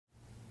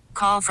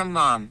call from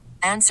mom.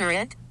 Answer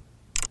it.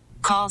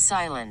 Call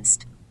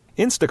silenced.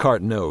 Instacart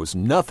knows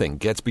nothing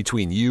gets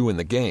between you and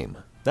the game.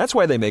 That's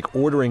why they make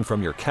ordering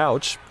from your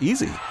couch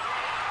easy.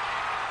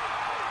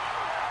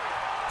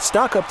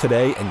 Stock up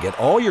today and get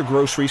all your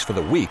groceries for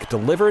the week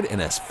delivered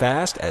in as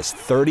fast as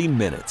 30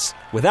 minutes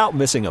without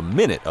missing a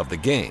minute of the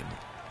game.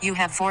 You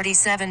have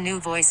 47 new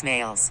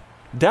voicemails.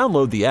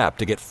 Download the app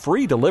to get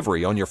free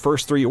delivery on your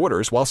first 3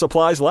 orders while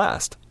supplies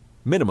last.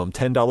 Minimum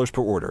 $10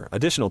 per order.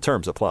 Additional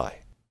terms apply.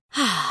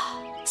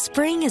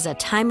 Spring is a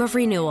time of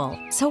renewal,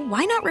 so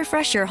why not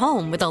refresh your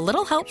home with a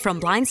little help from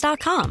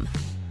Blinds.com?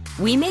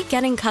 We make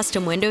getting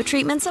custom window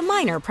treatments a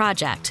minor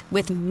project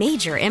with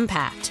major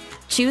impact.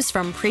 Choose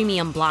from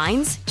premium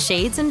blinds,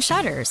 shades, and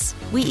shutters.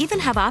 We even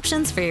have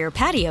options for your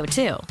patio,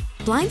 too.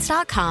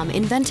 Blinds.com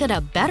invented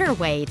a better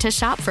way to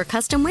shop for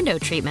custom window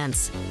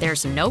treatments.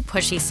 There's no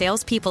pushy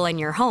salespeople in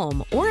your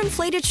home or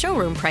inflated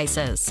showroom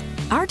prices.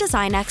 Our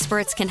design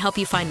experts can help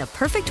you find the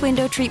perfect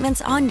window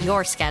treatments on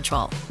your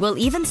schedule. We'll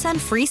even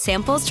send free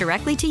samples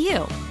directly to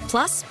you.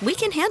 Plus, we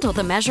can handle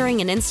the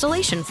measuring and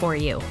installation for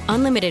you.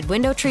 Unlimited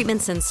window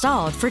treatments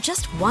installed for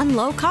just one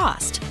low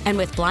cost. And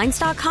with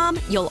Blinds.com,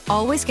 you'll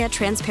always get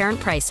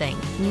transparent pricing.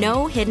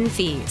 No hidden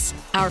fees.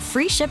 Our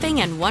free shipping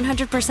and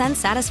 100%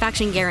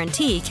 satisfaction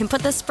guarantee can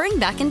put the spring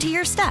back into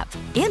your step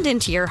and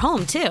into your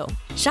home, too.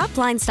 Shop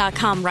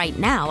Blinds.com right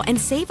now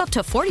and save up to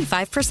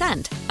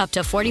 45%. Up to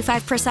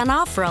 45%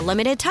 off for a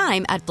limited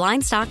time at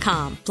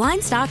Blinds.com.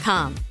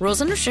 Blinds.com. Rules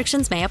and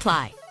restrictions may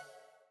apply.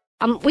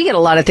 We get a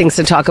lot of things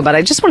to talk about.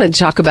 I just wanted to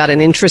talk about an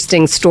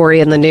interesting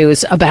story in the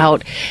news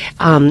about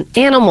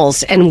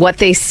animals and what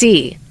they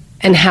see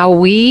and how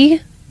we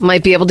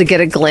might be able to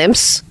get a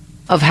glimpse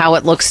of how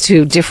it looks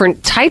to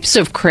different types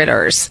of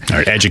critters. All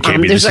right, educate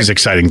me. This is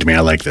exciting to me.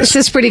 I like this.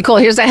 This is pretty cool.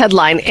 Here's a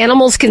headline.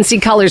 Animals can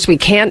see colors we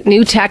can't.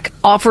 New tech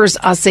offers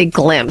us a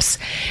glimpse.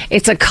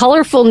 It's a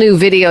colorful new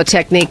video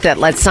technique that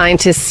lets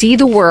scientists see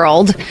the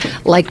world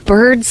like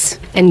birds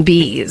and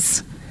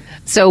bees.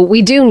 So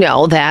we do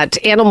know that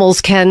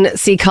animals can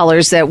see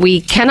colors that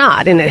we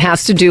cannot, and it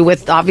has to do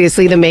with,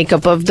 obviously, the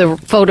makeup of the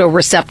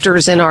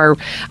photoreceptors in our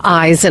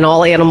eyes, and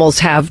all animals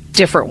have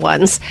different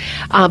ones.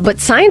 But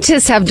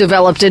scientists have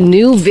developed a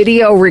new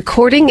video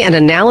recording and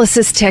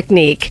analysis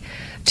technique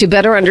to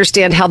better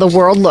understand how the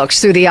world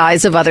looks through the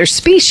eyes of other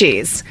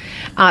species.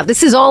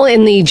 This is all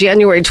in the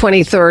January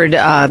 23rd,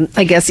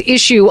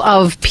 issue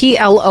of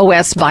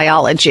PLOS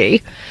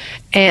Biology.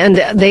 And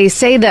they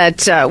say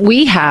that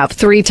we have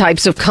 3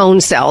 types of cone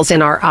cells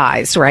in our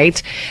eyes,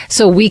 right?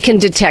 So we can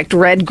detect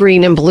red,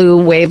 green, and blue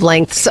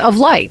wavelengths of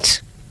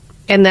light.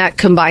 And that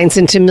combines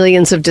into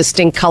millions of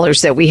distinct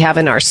colors that we have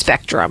in our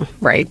spectrum,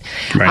 right?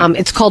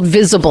 It's called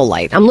visible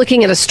light. I'm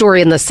looking at a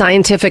story in the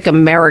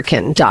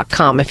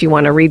scientificamerican.com if you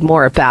want to read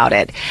more about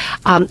it.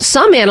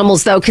 Some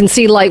animals, though, can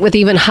see light with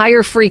even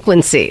higher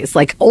frequencies,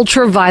 like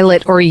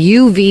ultraviolet or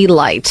UV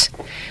light.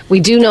 We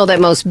do know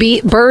that most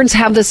birds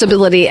have this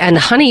ability, and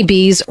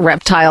honeybees,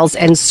 reptiles,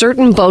 and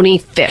certain bony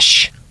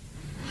fish.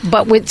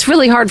 But it's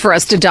really hard for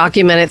us to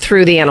document it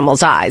through the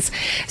animal's eyes.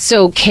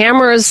 So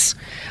cameras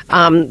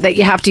that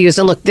you have to use,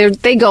 and look,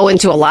 they go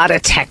into a lot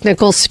of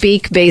technical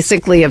speak,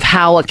 basically, of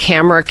how a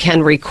camera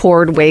can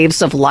record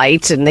waves of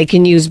light, and they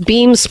can use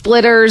beam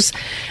splitters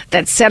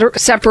that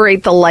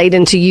separate the light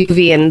into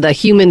UV and the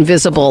human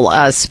visible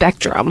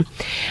spectrum.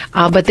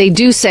 But they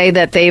do say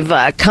that they've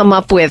come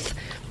up with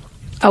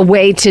a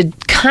way to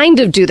kind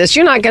of do this.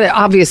 You're not going to,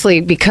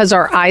 obviously, because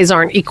our eyes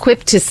aren't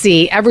equipped to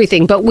see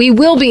everything, but we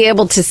will be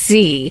able to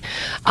see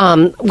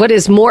what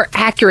is more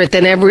accurate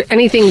than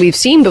anything we've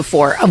seen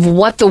before of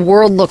what the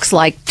world looks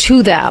like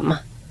to them.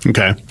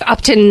 Okay.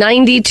 Up to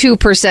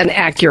 92%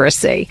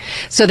 accuracy.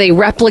 So they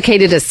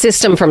replicated a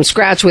system from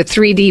scratch with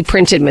 3D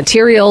printed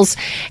materials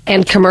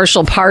and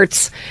commercial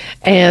parts.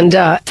 And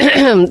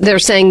they're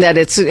saying that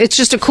it's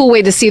just a cool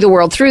way to see the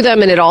world through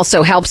them. And it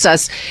also helps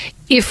us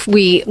if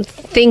we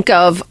think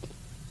of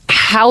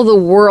how the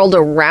world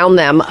around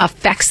them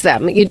affects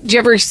them. Do you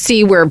ever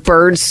see where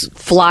birds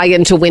fly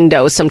into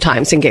windows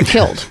sometimes and get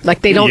killed?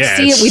 Like they don't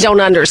see it, we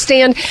don't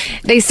understand.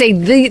 They say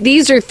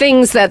these are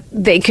things that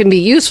they can be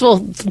useful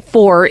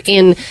for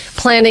in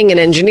planning and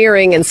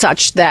engineering and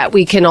such, that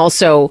we can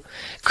also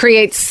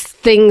create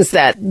things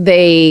that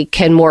they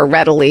can more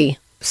readily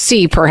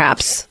see,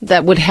 perhaps,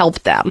 that would help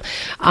them.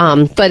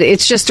 But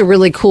it's just a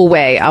really cool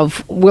way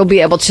of, we'll be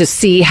able to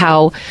see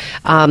how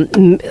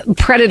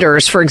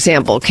predators, for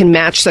example, can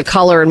match the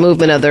color and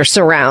movement of their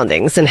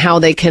surroundings, and how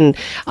they can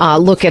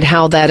look at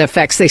how that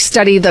affects. They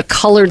study the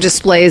color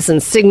displays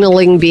and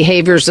signaling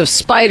behaviors of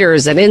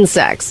spiders and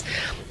insects.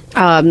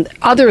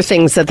 Other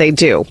things that they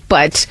do.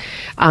 But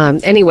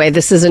anyway,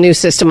 this is a new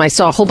system. I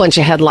saw a whole bunch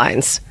of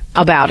headlines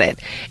about it,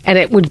 and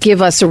it would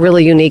give us a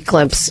really unique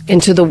glimpse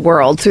into the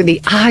world through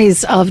the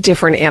eyes of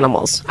different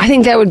animals. I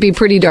think that would be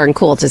pretty darn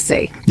cool to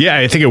see. Yeah,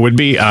 I think it would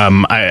be.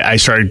 I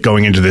started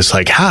going into this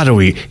like, can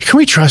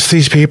we trust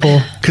these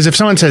people? Because if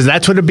someone says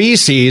that's what a bee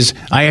sees,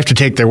 I have to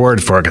take their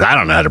word for it because I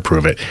don't know how to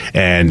prove it.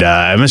 And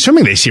I'm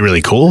assuming they see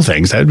really cool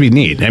things. That would be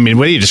neat. I mean,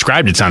 the way you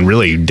described it sounded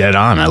really dead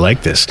on. I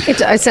like this.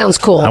 It sounds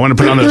cool. I want to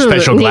put on those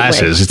special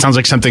glasses. It sounds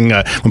like something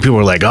when people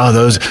are like, oh,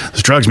 those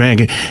drugs,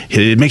 man,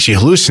 it makes you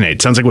hallucinate.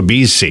 It sounds like what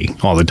bees see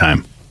all the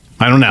time.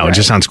 I don't know. Right. It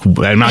just sounds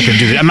cool. I'm not going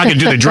to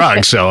do the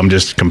drugs, so I'm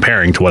just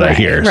comparing to what I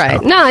hear. Right.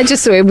 So. No,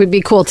 it would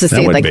be cool to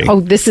see, like,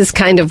 this is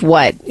kind of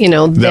what,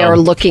 they're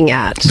looking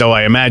at. Though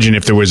I imagine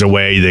if there was a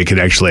way they could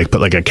actually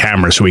put like a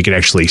camera so we could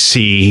actually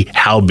see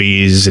how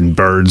bees and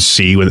birds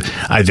see,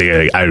 I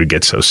think I would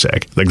get so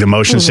sick. Like the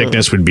motion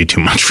sickness would be too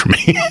much for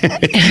me.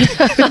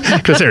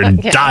 Because they're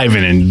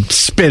diving and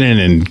spinning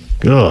and,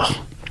 ugh.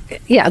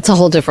 Yeah, it's a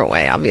whole different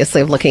way,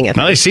 obviously, of looking at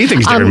things. Well, they see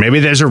things different.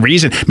 Maybe there's a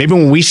reason. Maybe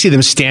when we see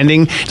them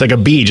standing, like a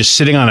bee, just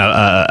sitting on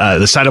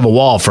the side of a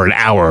wall for an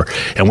hour,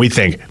 and we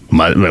think,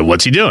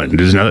 what's he doing?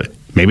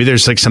 Maybe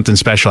there's like something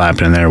special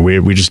happening there.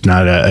 We're just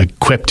not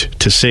equipped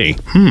to see.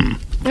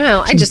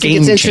 Well, I just think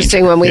it's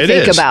interesting when we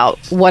think about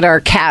what our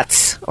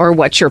cats or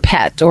what your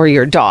pet or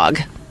your dog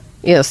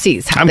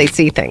sees, how they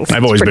see things.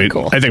 I've always been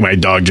cool. I think my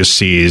dog just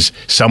sees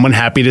someone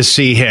happy to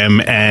see him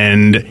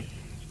and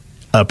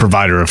a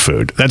provider of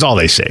food. That's all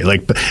they say.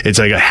 Like, it's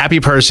like a happy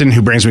person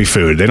who brings me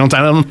food. I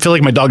don't feel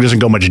like my dog doesn't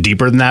go much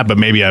deeper than that, but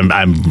maybe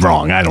I'm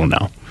wrong. I don't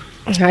know.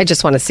 I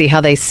just want to see how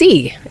they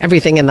see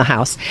everything in the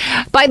house.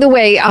 By the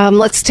way,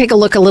 let's take a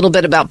look a little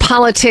bit about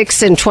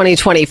politics in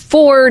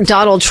 2024.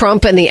 Donald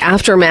Trump and the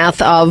aftermath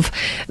of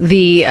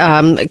the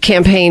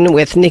campaign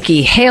with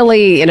Nikki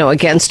Haley,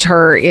 against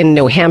her in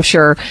New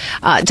Hampshire.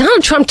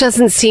 Donald Trump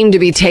doesn't seem to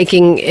be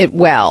taking it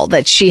well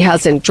that she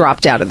hasn't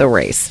dropped out of the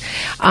race.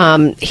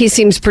 He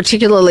seems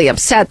particularly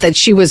upset that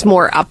she was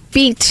more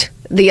upbeat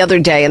the other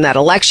day in that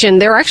election.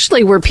 There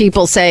actually were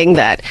people saying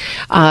that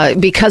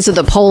because of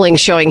the polling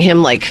showing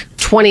him like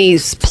 20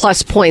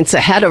 plus points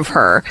ahead of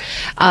her,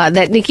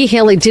 that Nikki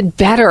Haley did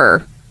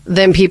better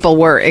than people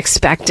were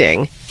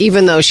expecting,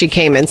 even though she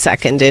came in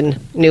second in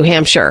New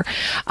Hampshire.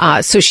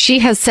 So she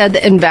has said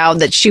and vowed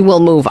that she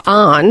will move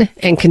on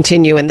and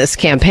continue in this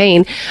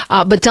campaign.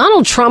 But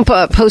Donald Trump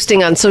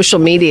posting on social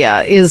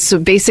media is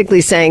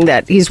basically saying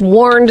that he's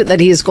warned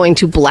that he is going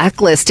to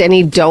blacklist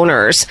any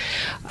donors,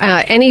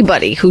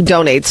 anybody who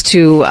donates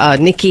to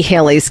Nikki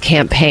Haley's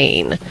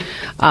campaign.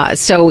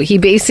 So he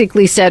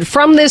basically said,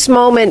 from this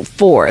moment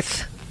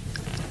forth,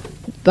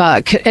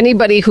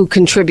 anybody who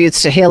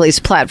contributes to Haley's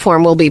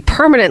platform will be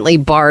permanently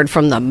barred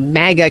from the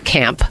MAGA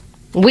camp.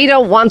 We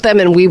don't want them,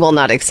 and we will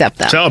not accept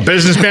them. So a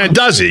businessman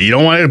does it. You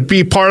don't want to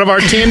be part of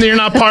our team, then you're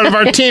not part of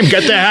our team.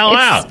 Get the hell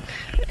out.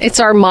 It's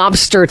our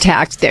mobster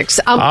tactics.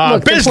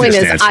 Look, the point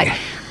is,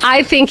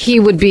 I think he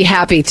would be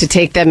happy to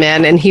take them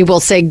in, and he will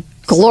say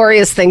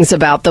glorious things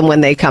about them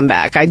when they come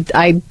back.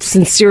 I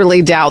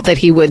sincerely doubt that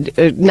he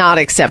would not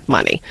accept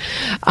money.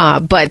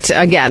 But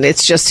again,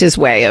 it's just his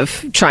way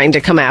of trying to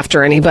come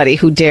after anybody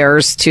who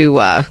dares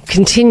to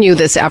continue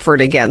this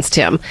effort against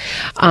him.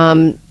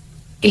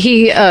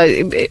 He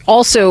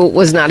also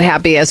was not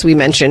happy, as we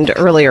mentioned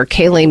earlier,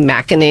 Kayleigh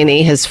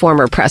McEnany, his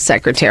former press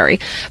secretary,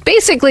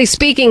 basically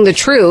speaking the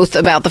truth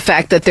about the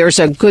fact that there's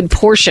a good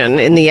portion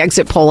in the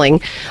exit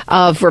polling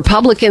of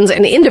Republicans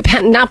and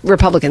independents.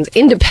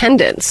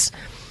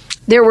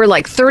 There were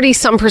like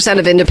 30-some%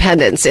 of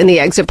independents in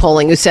the exit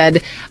polling who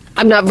said,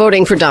 I'm not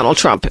voting for Donald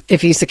Trump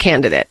if he's the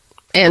candidate.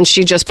 And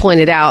she just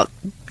pointed out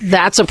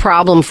that's a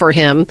problem for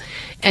him,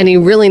 and he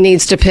really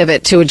needs to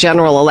pivot to a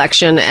general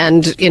election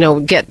and,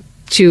 get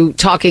to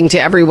talking to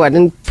everyone,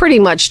 and pretty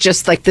much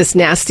just like this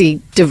nasty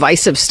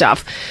divisive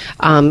stuff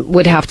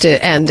would have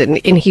to end.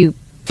 And he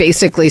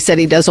basically said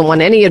he doesn't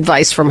want any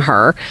advice from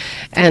her,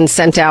 and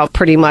sent out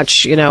pretty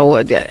much,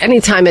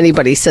 anytime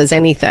anybody says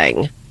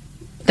anything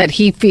that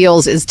he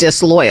feels is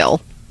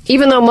disloyal,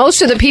 even though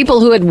most of the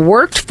people who had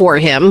worked for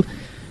him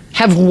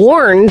have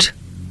warned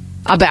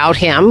about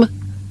him,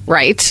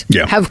 right?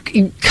 Yeah. Have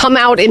come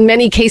out in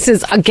many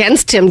cases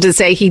against him to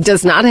say he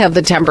does not have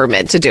the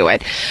temperament to do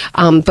it.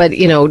 But,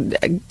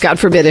 God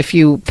forbid if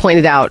you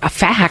pointed out a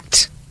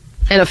fact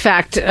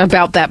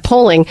about that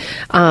polling.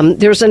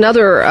 There's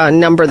another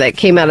number that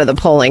came out of the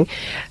polling.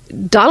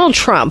 Donald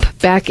Trump,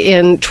 back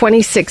in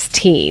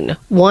 2016,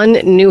 won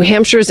New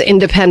Hampshire's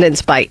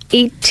independents by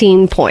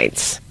 18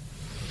 points.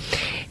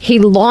 He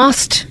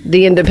lost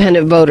the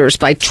independent voters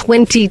by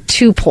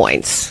 22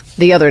 points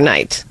the other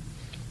night.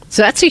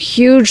 So that's a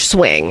huge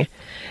swing,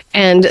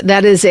 and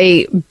that is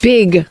a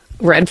big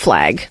red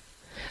flag.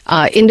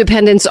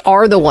 Independents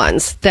are the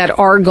ones that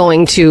are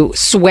going to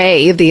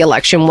sway the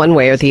election one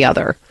way or the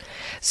other.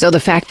 So the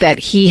fact that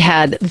he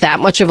had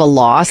that much of a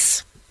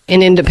loss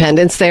in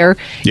independence there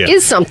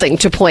is something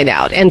to point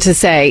out and to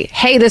say,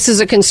 hey, this is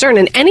a concern.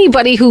 And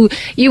anybody who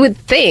you would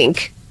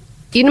think,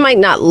 you might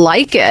not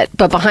like it,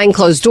 but behind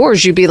closed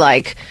doors, you'd be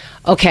like,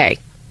 okay,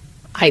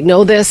 I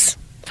know this.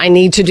 I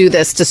need to do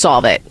this to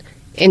solve it.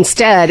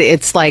 Instead,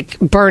 it's like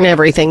burn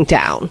everything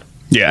down.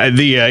 Yeah,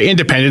 the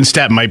independent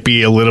stat might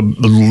be a little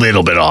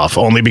bit off,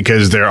 only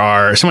because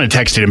someone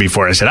texted him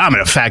before. I said, I'm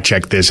going to fact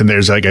check this. And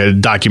there's like a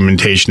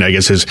documentation, I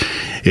guess, is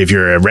if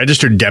you're a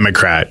registered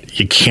Democrat,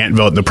 you can't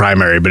vote in the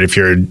primary. But if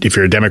you're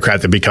a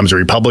Democrat that becomes a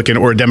Republican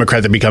or a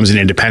Democrat that becomes an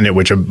independent,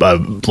 which a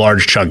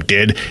large chunk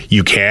did,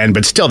 you can.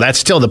 But still, that's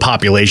still the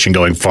population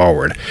going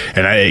forward.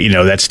 And,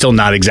 that's still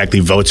not exactly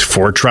votes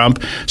for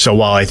Trump. So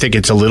while I think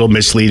it's a little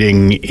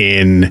misleading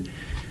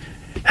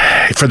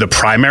for the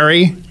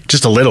primary,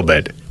 just a little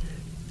bit,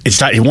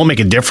 it won't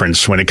make a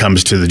difference when it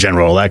comes to the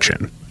general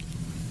election.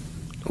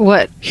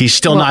 What? He's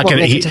still not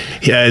going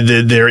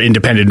to. They're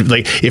independent.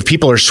 Like if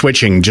people are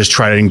switching, just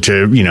trying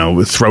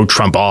to throw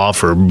Trump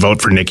off or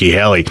vote for Nikki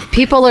Haley.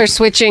 People are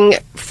switching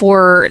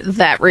for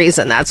that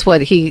reason. That's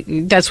what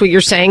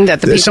you're saying,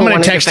 that the people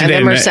want to defend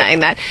him are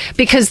saying that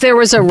because there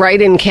was a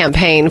write-in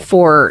campaign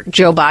for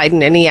Joe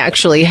Biden and he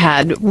actually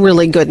had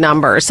really good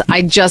numbers.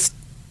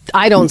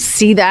 I don't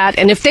see that.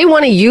 And if they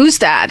want to use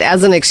that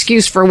as an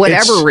excuse for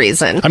whatever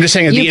reason, I'm just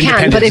saying you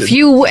can. But if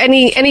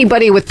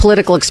anybody with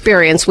political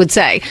experience would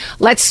say,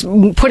 let's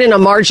put in a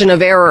margin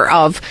of error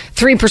of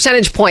 3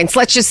 percentage points.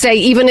 Let's just say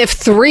even if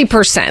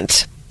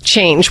 3%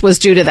 change was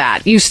due to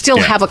that, you still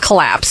have a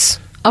collapse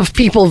of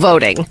people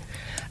voting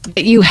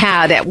that you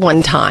had at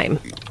one time.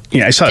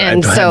 Yeah, I saw that.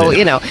 And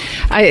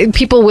so,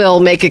 people will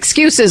make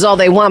excuses all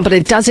they want, but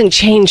it doesn't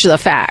change the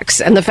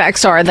facts. And the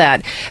facts are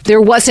that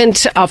there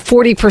wasn't a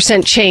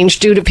 40% change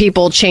due to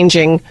people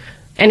changing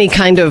any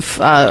kind of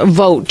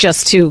vote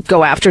just to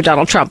go after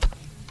Donald Trump.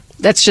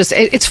 That's just,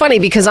 it's funny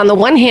because on the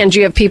one hand,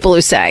 you have people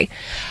who say,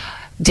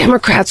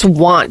 Democrats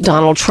want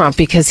Donald Trump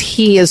because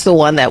he is the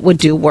one that would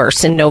do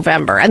worse in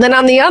November. And then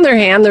on the other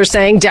hand, they're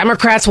saying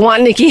Democrats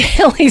want Nikki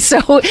Haley.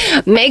 So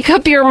make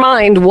up your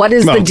mind. What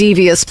is the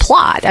devious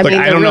plot? I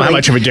don't know how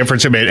much of a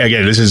difference it made.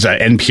 Again, this is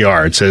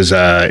NPR. It says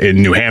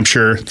in New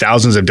Hampshire,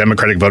 thousands of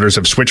Democratic voters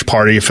have switched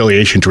party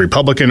affiliation to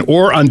Republican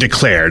or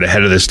undeclared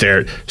ahead of the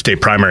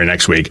state primary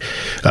next week.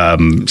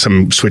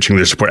 Some switching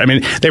their support. I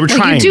mean, they were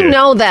trying to. You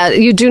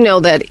do know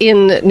that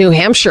in New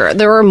Hampshire,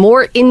 there are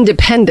more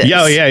independents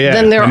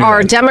than there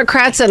are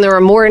Democrats, and there are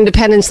more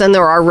independents than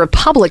there are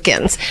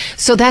Republicans.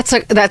 So that's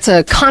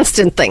a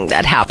constant thing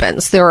that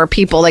happens. There are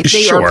people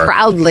they are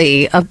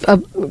proudly a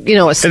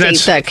state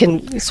that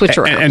can switch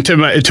around. And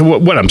to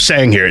what I'm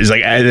saying here is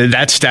like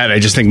that stat I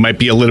just think might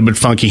be a little bit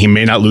funky. He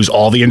may not lose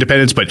all the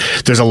independents, but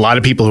there's a lot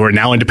of people who are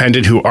now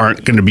independent who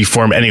aren't going to be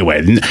formed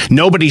anyway.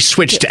 Nobody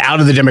switched out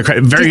of the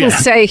Democrat. Didn't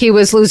say he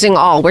was losing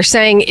all. We're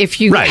saying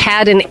if you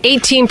had an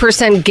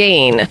 18%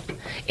 gain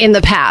in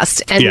the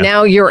past, and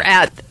now you're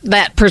at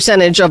that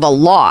percentage of a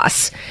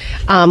loss.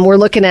 We're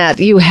looking at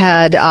you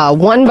had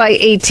won by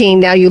 18,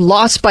 now you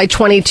lost by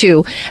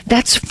 22.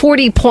 That's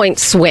 40-point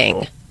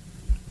swing.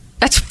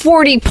 That's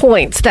 40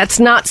 points. That's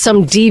not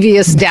some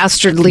devious,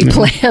 dastardly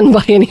plan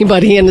by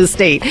anybody in the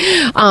state.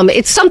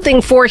 It's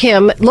something for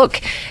him.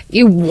 Look,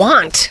 you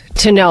want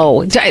to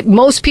know.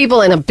 Most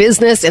people in a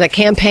business, in a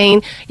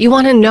campaign, you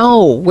want to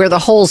know where the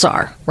holes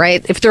are,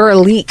 right? If there are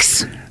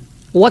leaks.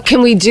 What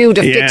can we do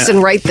to fix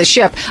and right the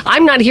ship?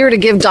 I'm not here to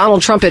give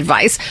Donald Trump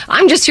advice.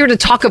 I'm just here to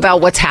talk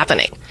about what's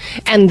happening.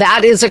 And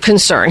that is a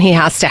concern he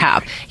has to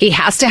have. He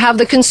has to have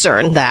the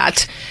concern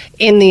that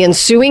in the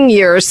ensuing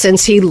years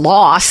since he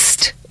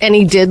lost, and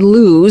he did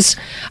lose,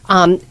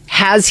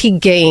 has he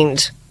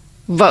gained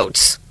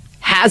votes?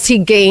 Has he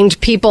gained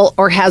people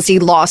or has he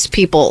lost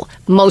people,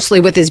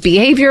 mostly with his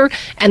behavior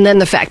and then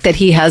the fact that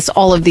he has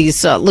all of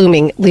these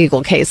looming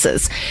legal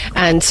cases?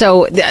 And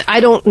so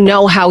I don't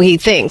know how he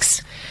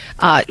thinks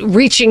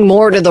reaching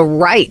more to the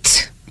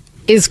right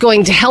is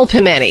going to help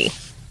him any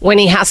when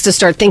he has to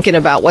start thinking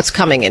about what's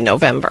coming in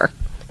November.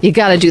 You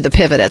got to do the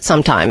pivot at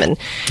some time. And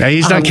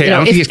he's not. I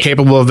don't think he's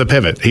capable of the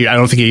pivot. I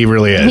don't think he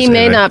really is. He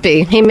may not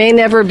be. He may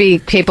never be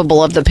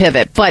capable of the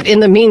pivot. But in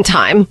the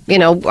meantime,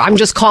 I'm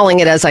just calling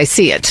it as I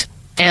see it.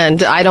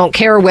 And I don't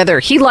care whether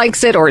he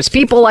likes it or his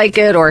people like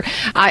it, or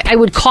I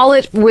would call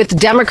it with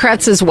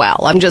Democrats as well.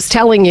 I'm just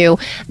telling you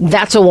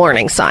that's a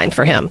warning sign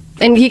for him.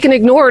 And he can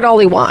ignore it all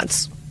he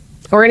wants.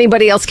 Or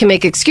anybody else can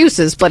make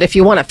excuses, but if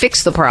you want to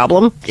fix the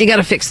problem, you got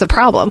to fix the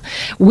problem.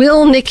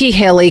 Will Nikki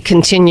Haley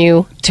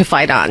continue to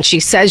fight on? She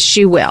says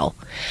she will.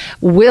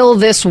 Will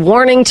this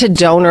warning to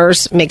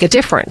donors make a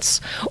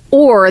difference?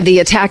 Or the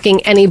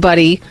attacking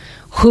anybody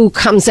who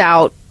comes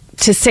out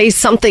to say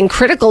something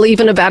critical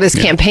even about his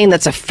campaign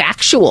that's a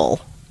factual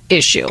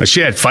issue?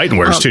 She had fighting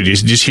words, too.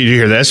 Did you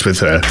hear this?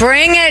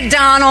 Bring it,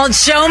 Donald.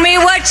 Show me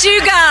what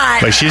you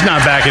got. Like, she's not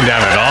backing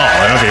down at all.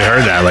 I don't know if you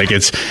heard that.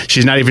 Like,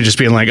 she's not even just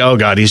being like, oh,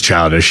 God, he's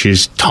childish.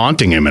 She's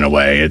taunting him in a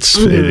way. It's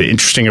an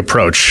interesting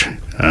approach.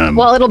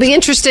 Well, it'll be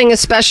interesting,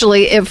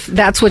 especially if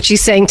that's what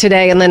she's saying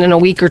today, and then in a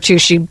week or two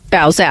she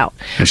bows out.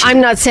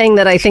 I'm not saying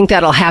that I think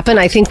that'll happen.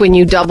 I think when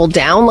you double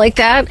down like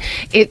that,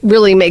 it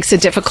really makes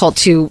it difficult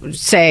to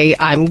say,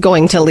 I'm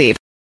going to leave.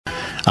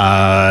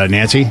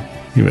 Nancy?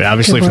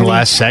 Obviously, from the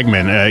last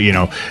segment,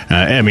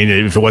 I mean,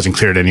 if it wasn't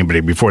clear to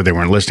anybody before they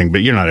weren't listening,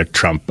 but you're not a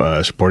Trump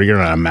supporter. You're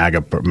not a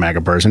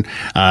MAGA person.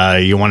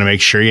 You want to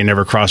make sure you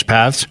never cross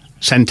paths?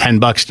 Send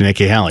 $10 to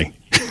Nikki Haley.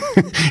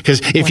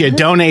 Because if you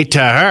donate to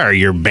her,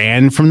 you're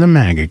banned from the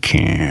MAGA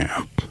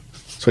camp.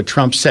 That's what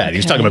Trump said. Okay. He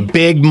was talking about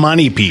big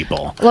money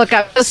people. Look,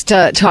 I was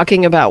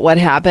talking about what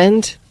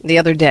happened the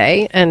other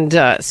day, and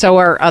so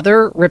are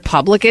other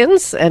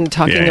Republicans, and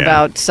talking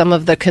about some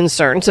of the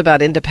concerns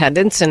about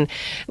independence. And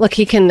look,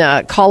 he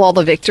can call all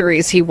the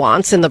victories he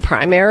wants in the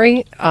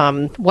primary.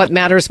 What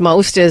matters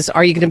most is,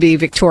 are you going to be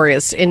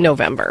victorious in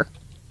November?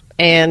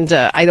 And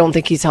I don't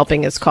think he's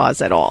helping his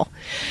cause at all.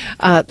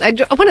 I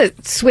want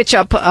to switch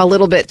up a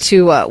little bit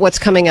to what's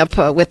coming up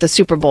with the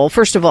Super Bowl.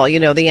 First of all, the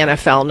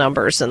NFL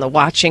numbers and the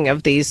watching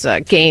of these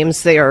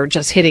games, they are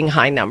just hitting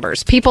high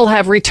numbers. People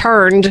have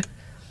returned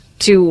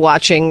to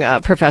watching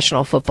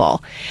professional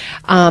football.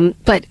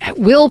 But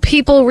will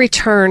people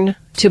return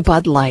to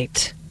Bud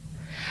Light?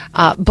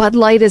 Bud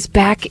Light is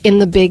back in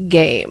the big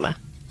game.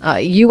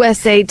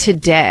 USA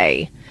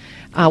Today.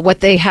 What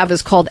they have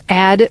is called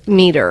Ad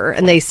Meter,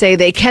 and they say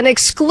they can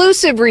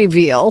exclusive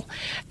reveal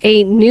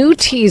a new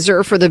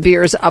teaser for the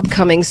beer's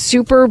upcoming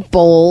Super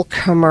Bowl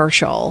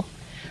commercial.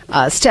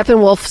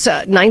 Steppenwolf's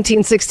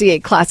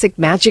 1968 classic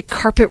Magic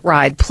Carpet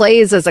Ride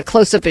plays as a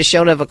close-up is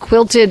shown of a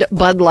quilted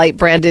Bud Light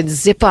branded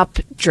zip-up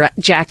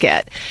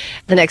jacket.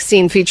 The next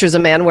scene features a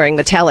man wearing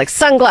metallic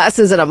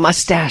sunglasses and a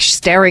mustache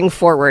staring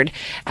forward.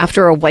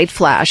 After a white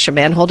flash, a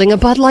man holding a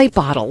Bud Light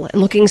bottle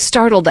and looking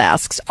startled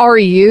asks, "Are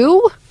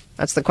you?"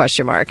 That's the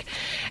question mark.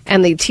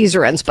 And the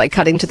teaser ends by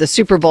cutting to the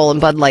Super Bowl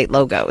and Bud Light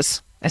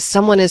logos, as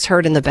someone is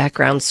heard in the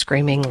background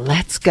screaming,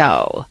 "Let's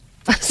go."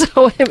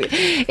 So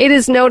it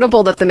is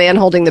notable that the man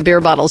holding the beer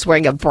bottle is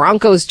wearing a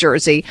Broncos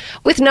jersey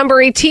with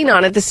number 18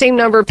 on it, the same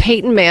number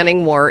Peyton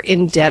Manning wore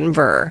in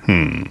Denver.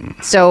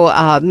 So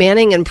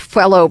Manning and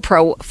fellow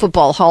Pro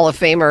Football Hall of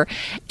Famer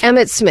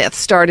Emmitt Smith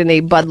starred in a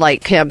Bud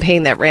Light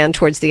campaign that ran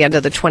towards the end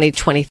of the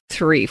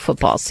 2023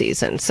 football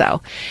season.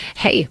 So,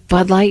 hey,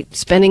 Bud Light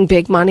spending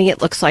big money,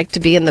 it looks like, to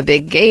be in the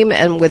big game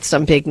and with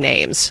some big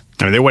names.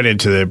 I mean, they went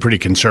into the pretty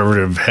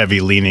conservative,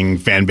 heavy-leaning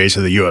fan base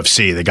of the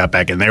UFC. They got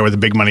back in there with a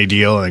big money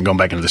deal and then going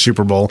back into the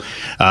Super Bowl.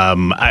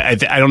 I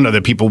don't know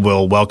that people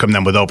will welcome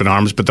them with open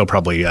arms, but they'll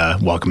probably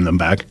welcome them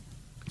back.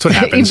 That's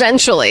what happens.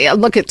 Eventually.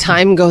 Look, at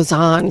time goes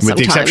on. With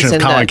the exception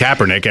of Colin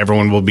Kaepernick,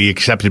 everyone will be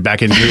accepted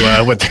back into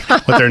what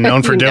they're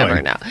known for doing. You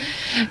never know.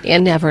 You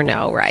never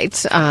know,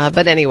 right?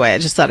 But anyway, I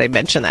just thought I'd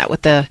mention that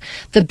with the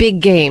big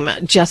game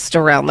just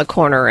around the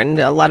corner. And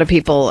a lot of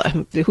people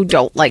who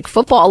don't like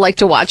football like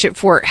to watch it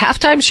for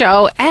halftime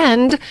show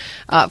and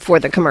for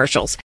the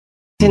commercials.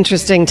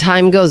 Interesting.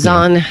 Time goes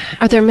on.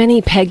 Are there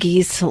many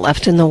Peggys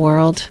left in the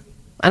world?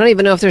 I don't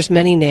even know if there's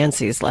many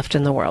Nancys left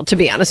in the world, to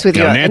be honest with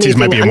you. Nancy's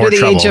might be in under more the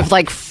trouble. age of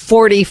like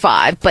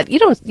 45, but you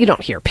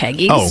don't hear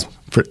Peggy's. Oh,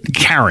 for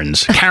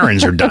Karens.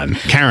 Karens are done.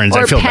 Karens,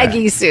 or I feel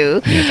Peggy bad.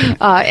 Sue.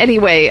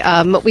 Anyway,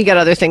 we got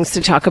other things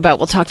to talk about.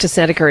 We'll talk to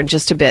Snedeker in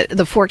just a bit.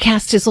 The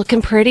forecast is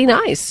looking pretty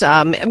nice.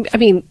 I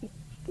mean,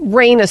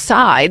 rain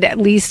aside, at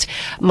least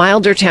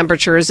milder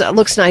temperatures.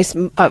 Looks nice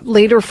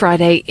later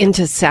Friday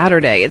into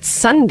Saturday. It's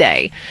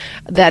Sunday.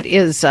 That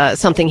is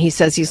something he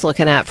says he's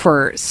looking at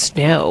for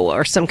snow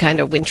or some kind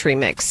of wintry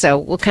mix. So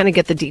we'll kind of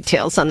get the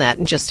details on that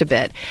in just a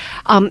bit.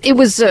 It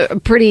was a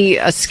pretty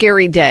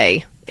scary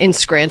day in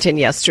Scranton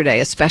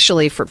yesterday,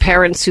 especially for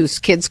parents whose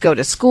kids go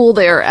to school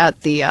there at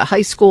the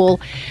high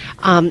school.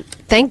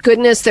 Thank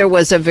goodness there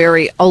was a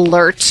very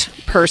alert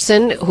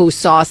person who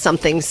saw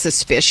something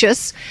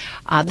suspicious.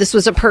 This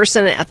was a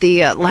person at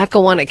the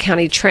Lackawanna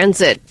County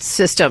Transit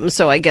System,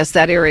 so I guess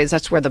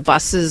that's where the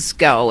buses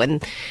go,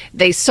 and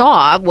they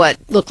saw what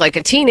looked like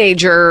a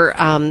teenager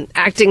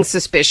acting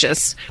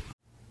suspicious.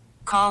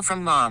 Call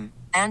from mom.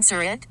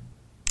 Answer it.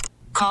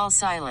 Call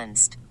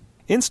silenced.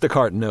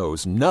 Instacart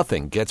knows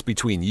nothing gets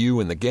between you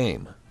and the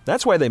game.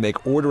 That's why they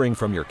make ordering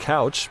from your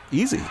couch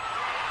easy.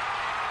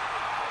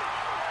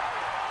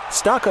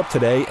 Stock up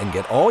today and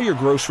get all your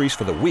groceries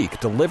for the week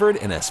delivered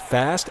in as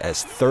fast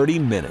as 30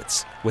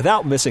 minutes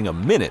without missing a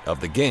minute of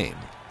the game.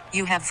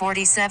 You have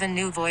 47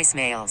 new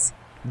voicemails.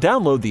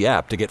 Download the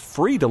app to get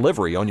free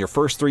delivery on your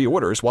first 3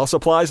 orders while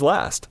supplies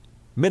last.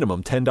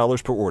 Minimum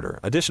 $10 per order.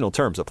 Additional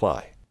terms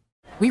apply.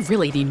 We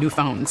really need new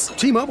phones.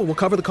 T-Mobile will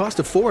cover the cost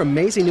of 4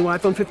 amazing new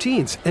iPhone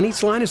 15s, and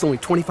each line is only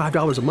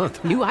 $25 a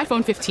month. New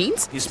iPhone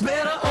 15s? It's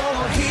better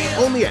over here.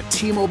 Only at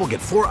T-Mobile, get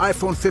 4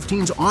 iPhone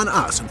 15s on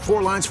us and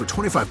 4 lines for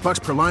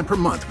 $25 per line per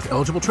month with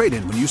eligible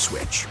trade-in when you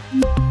switch.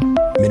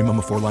 Minimum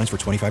of 4 lines for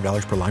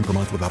 $25 per line per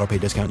month with autopay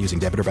discount using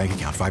debit or bank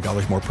account.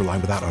 $5 more per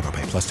line without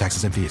autopay, plus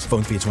taxes and fees.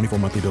 Phone fee at 24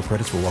 monthly bill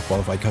credits for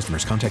well-qualified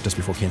customers. Contact us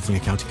before canceling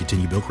account to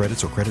continue bill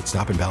credits or credit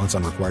stop and balance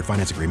on required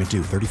finance agreement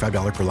due.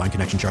 $35 per line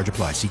connection charge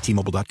applies. See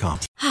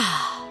T-Mobile.com.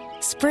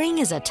 Spring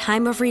is a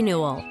time of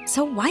renewal,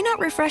 so why not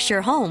refresh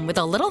your home with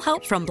a little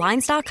help from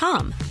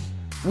Blinds.com?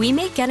 We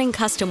make getting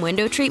custom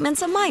window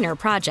treatments a minor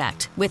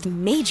project with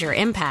major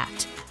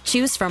impact.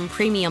 Choose from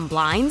premium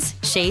blinds,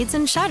 shades,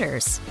 and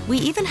shutters. We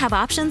even have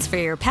options for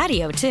your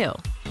patio, too.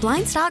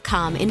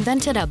 Blinds.com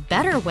invented a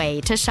better way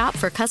to shop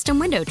for custom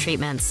window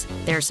treatments.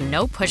 There's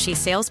no pushy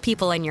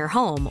salespeople in your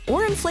home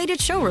or inflated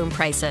showroom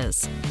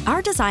prices.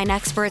 Our design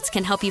experts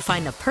can help you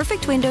find the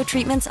perfect window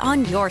treatments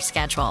on your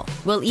schedule.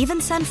 We'll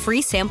even send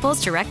free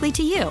samples directly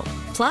to you.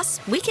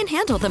 Plus, we can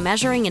handle the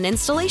measuring and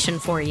installation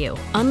for you.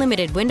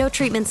 Unlimited window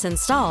treatments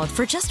installed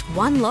for just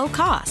one low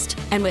cost.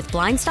 And with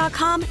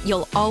Blinds.com,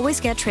 you'll always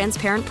get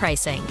transparent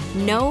pricing.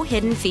 No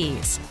hidden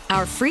fees.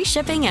 Our free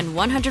shipping and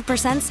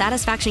 100%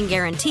 satisfaction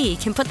guarantee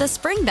can put the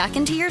spring back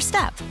into your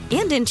step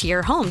and into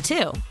your home,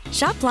 too.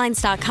 Shop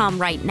Blinds.com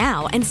right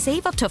now and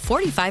save up to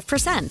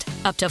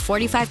 45%. Up to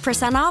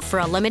 45% off for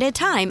a limited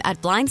time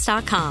at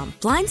Blinds.com.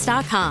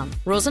 Blinds.com.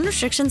 Rules and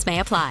restrictions may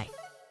apply.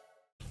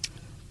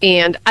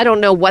 And I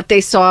don't know what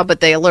they saw, but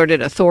they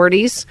alerted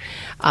authorities.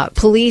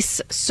 Police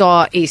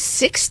saw a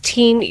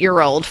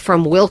 16-year-old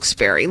from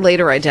Wilkes-Barre,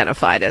 later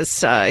identified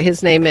as,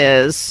 his name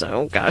is,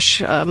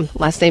 last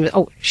name is,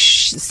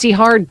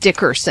 Sehar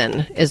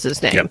Dickerson is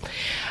his name.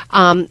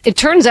 Yep. It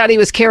turns out he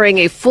was carrying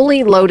a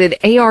fully loaded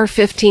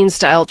AR-15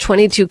 style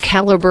 22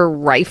 caliber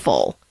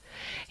rifle.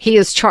 He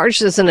is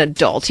charged as an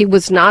adult. He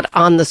was not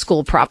on the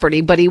school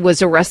property, but he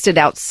was arrested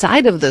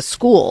outside of the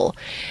school.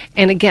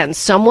 And again,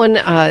 someone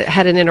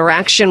had an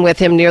interaction with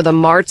him near the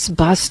Mart's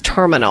bus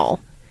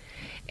terminal.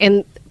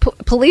 And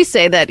police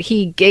say that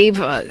he gave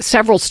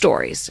several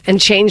stories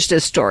and changed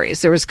his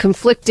stories. There was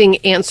conflicting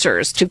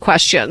answers to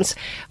questions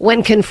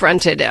when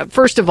confronted.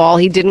 First of all,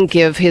 he didn't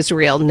give his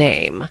real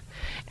name.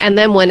 And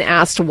then when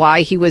asked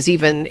why he was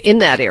even in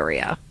that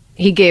area,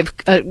 he gave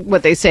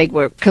what they say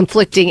were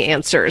conflicting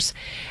answers.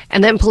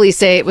 And then police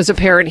say it was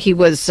apparent he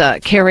was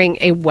carrying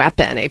a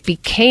weapon. It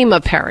became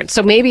apparent.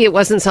 So maybe it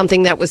wasn't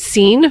something that was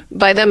seen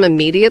by them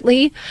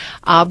immediately.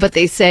 But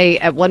they say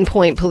at one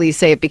point, police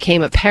say it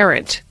became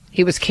apparent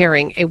he was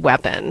carrying a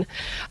weapon.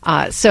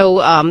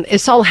 So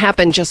this all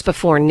happened just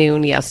before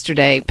noon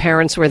yesterday.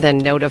 Parents were then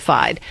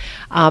notified.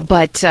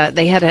 But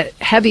they had a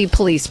heavy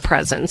police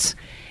presence.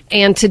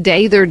 And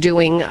today they're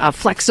doing a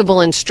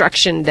flexible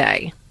instruction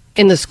day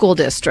in the school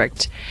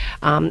district.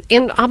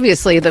 And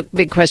obviously the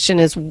big question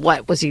is,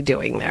 what was he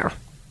doing there?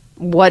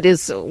 What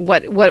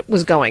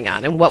was going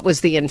on, and what was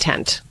the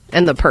intent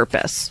and the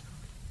purpose?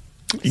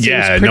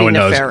 Yeah, no one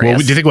knows. Well,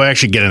 do you think we'll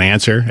actually get an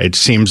answer? It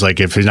seems like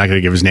if he's not going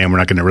to give his name, we're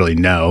not going to really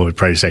know. We'd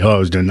probably say, I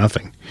was doing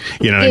nothing.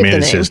 You know what I mean?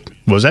 It's just,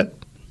 what was that?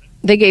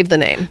 They gave the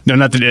name. No,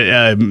 not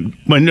the.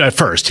 When at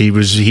first he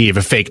gave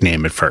a fake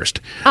name at first.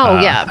 Oh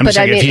yeah, I'm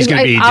saying if he's going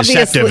to be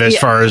deceptive as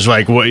far as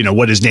like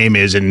what his name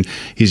is, and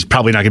he's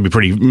probably not going to be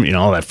pretty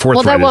all that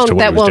forthright. Well,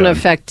 that won't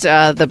affect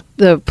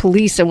the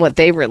police and what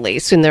they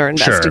release in their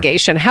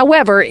investigation. Sure.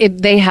 However,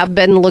 they have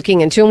been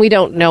looking into, and we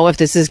don't know if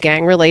this is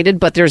gang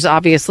related, but there's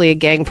obviously a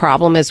gang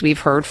problem, as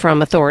we've heard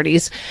from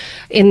authorities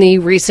in the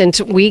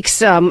recent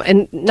weeks,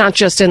 and not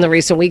just in the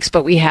recent weeks,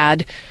 but we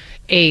had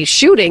a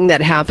shooting that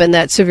happened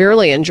that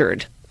severely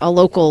injured a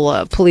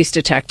local police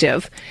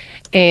detective.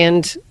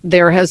 And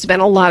there has been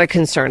a lot of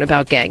concern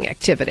about gang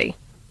activity.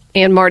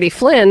 And Marty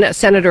Flynn, a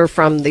senator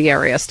from the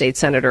area, state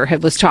senator,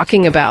 was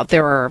talking about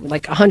there are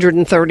like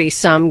 130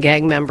 some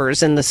gang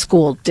members in the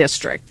school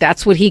district.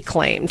 That's what he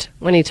claimed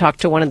when he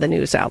talked to one of the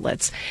news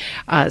outlets.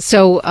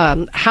 So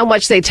how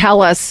much they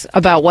tell us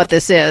about what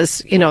this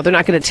is, they're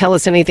not going to tell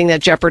us anything that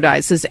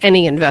jeopardizes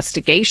any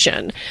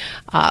investigation.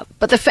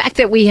 But the fact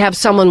that we have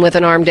someone with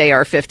an armed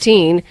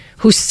AR-15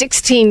 who's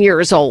 16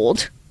 years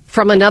old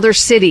from another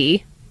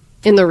city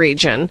in the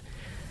region,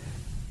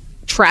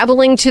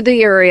 traveling to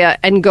the area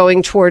and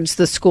going towards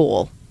the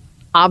school,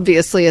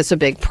 obviously is a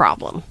big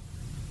problem.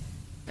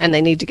 And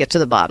they need to get to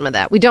the bottom of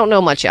that. We don't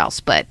know much else,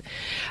 but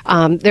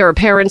there are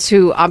parents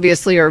who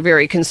obviously are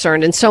very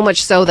concerned, and so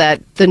much so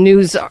that the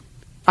news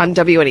on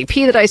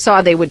WNEP that I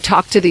saw, they would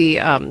talk to the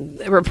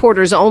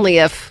reporters only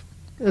if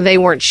they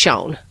weren't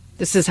shown.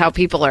 This is how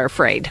people are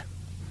afraid.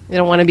 They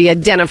don't want to be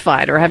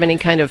identified or have any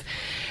kind of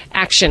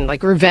action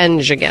like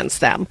revenge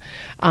against them.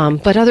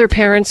 But other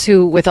parents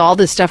who, with all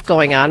this stuff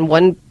going on,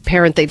 one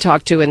parent they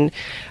talked to in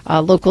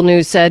local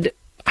news said,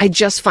 I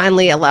just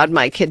finally allowed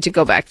my kid to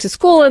go back to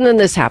school, and then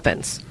this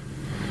happens.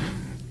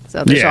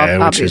 So there's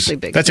obviously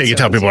big. That's how you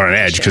tell people are on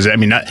edge, because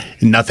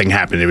nothing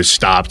happened. It was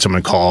stopped.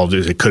 Someone called.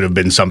 It could have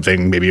been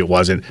something. Maybe it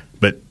wasn't.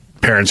 But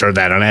parents are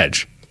that on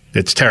edge.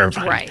 It's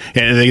terrifying. Right.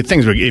 And the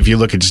things, if you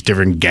look at just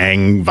different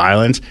gang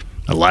violence,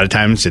 a lot of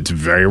times it's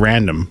very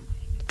random,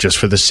 just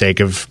for the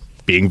sake of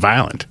being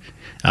violent.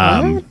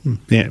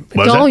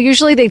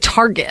 Usually they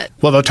target.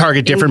 Well, they'll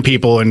target different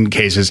people in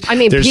cases. I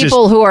mean,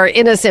 people who are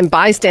innocent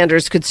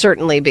bystanders could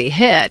certainly be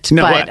hit.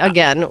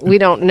 Again, we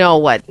don't know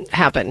what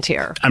happened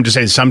here. I'm just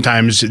saying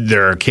sometimes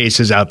there are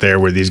cases out there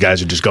where these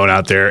guys are just going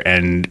out there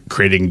and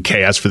creating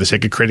chaos for the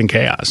sake of creating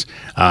chaos.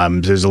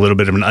 There's a little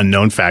bit of an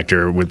unknown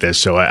factor with this.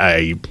 So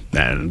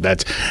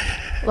that's...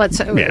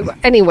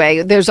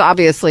 Anyway, there's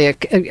obviously a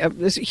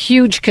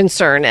huge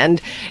concern,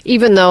 and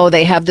even though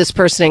they have this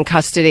person in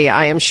custody,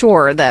 I am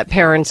sure that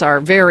parents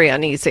are very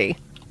uneasy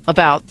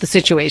about the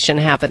situation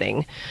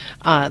happening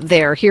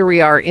there. Here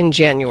we are in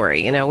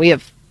January. We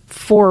have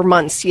 5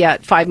 months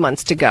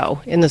to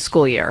go in the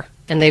school year,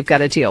 and they've got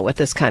to deal with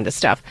this kind of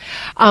stuff.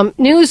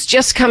 News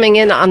just coming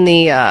in on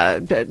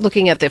the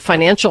looking at the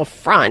financial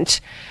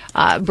front.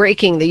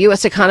 Breaking, the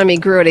U.S. economy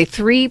grew at a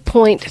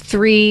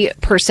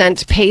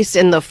 3.3% pace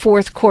in the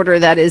fourth quarter.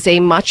 That is a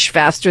much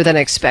faster than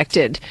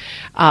expected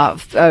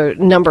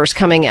numbers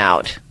coming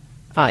out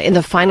in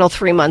the final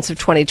 3 months of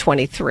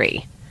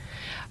 2023.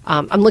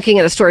 I'm looking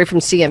at a story from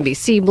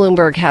CNBC.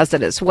 Bloomberg has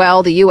it as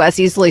well. The U.S.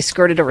 easily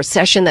skirted a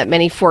recession that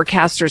many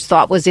forecasters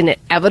thought was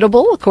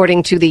inevitable,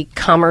 according to the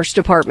Commerce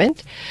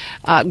Department.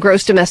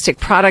 Gross domestic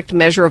product,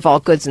 measure of all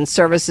goods and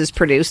services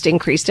produced,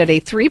 increased at a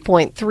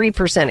 3.3%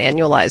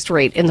 annualized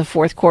rate in the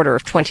fourth quarter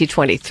of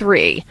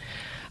 2023.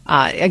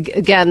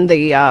 Again,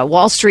 the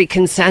Wall Street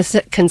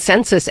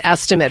consensus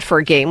estimate for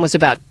a gain was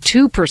about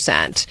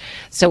 2%.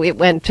 So it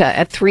went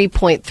at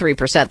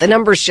 3.3%. The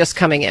number's just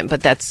coming in,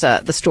 but that's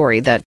the story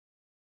that.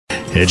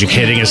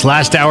 Educating us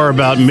last hour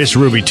about Miss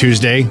Ruby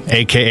Tuesday,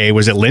 a.k.a.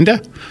 was it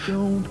Linda?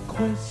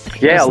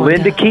 Yeah,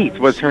 Linda Keith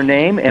was her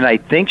name, and I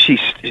think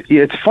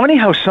it's funny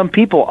how some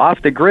people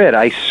off the grid,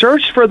 I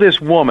searched for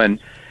this woman.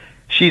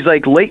 She's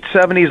like late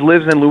 70s,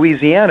 lives in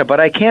Louisiana,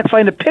 but I can't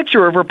find a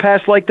picture of her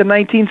past like the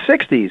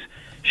 1960s.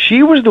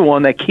 She was the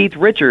one that Keith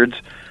Richards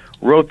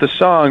wrote the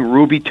song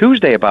Ruby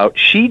Tuesday about.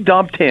 She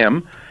dumped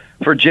him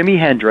for Jimi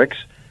Hendrix,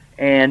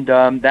 and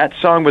that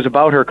song was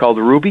about her, called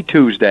Ruby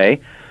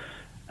Tuesday.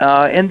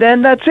 And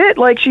then that's it.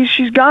 Like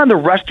she's gone. The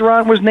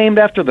restaurant was named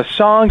after the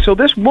song. So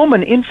this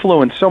woman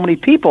influenced so many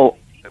people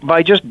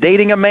by just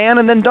dating a man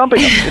and then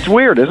dumping him. It's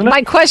weird, isn't it?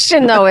 My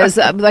question, though, is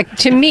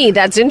to me,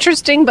 that's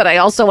interesting, but I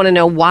also want to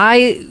know, why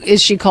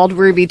is she called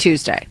Ruby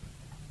Tuesday?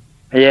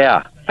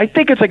 Yeah. I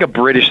think it's like a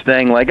British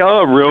thing, like,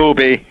 oh,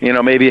 Ruby,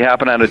 maybe it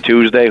happened on a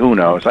Tuesday. Who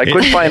knows? I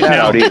couldn't find that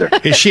out either.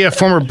 Is she a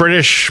former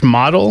British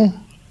model?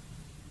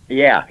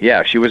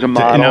 Yeah. She was a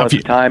model at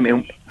the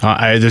time.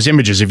 There's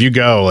images. If you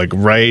go,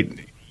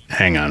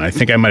 hang on. I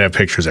think I might have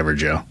pictures of her,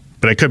 Joe,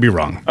 but I could be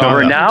wrong.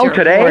 Over now,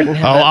 today?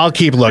 Oh, I'll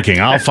keep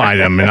looking. I'll find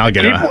them, and I'll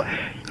get them.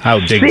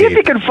 I'll dig See deep. if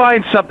you can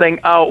find something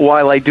out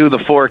while I do the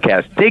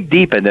forecast. Dig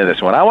deep into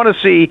this one. I want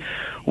to see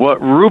what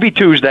Ruby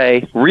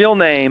Tuesday, real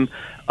name,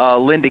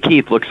 Linda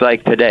Keith, looks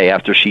like today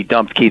after she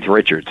dumped Keith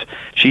Richards.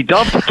 She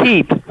dumped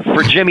Keith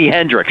for Jimi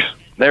Hendrix.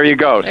 There you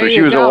go. So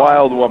she was a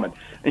wild woman.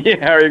 Yeah,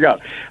 there you go.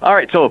 All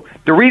right, so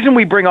the reason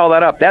we bring all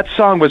that up, that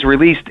song was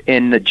released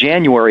in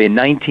January in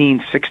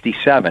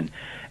 1967.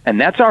 And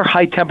that's our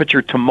high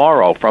temperature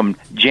tomorrow from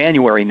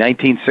January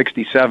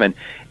 1967.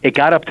 It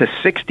got up to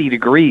 60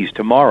 degrees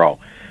tomorrow.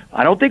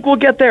 I don't think we'll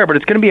get there, but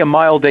it's going to be a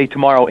mild day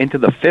tomorrow into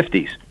the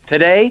 50s.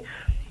 Today,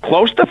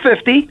 close to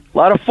 50, a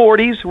lot of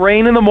 40s,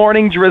 rain in the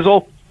morning,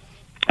 drizzle,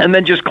 and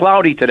then just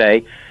cloudy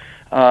today.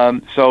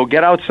 So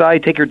get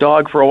outside, take your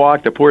dog for a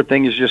walk. The poor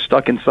thing is just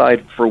stuck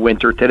inside for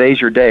winter. Today's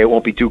your day. It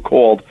won't be too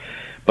cold,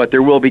 but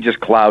there will be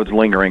just clouds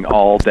lingering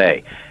all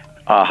day.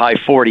 High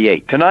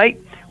 48. Tonight,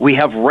 we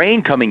have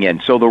rain coming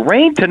in. So the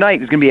rain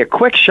tonight is going to be a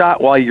quick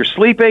shot while you're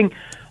sleeping,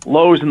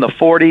 lows in the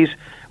 40s.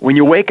 When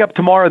you wake up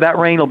tomorrow, that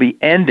rain will be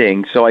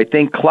ending. So I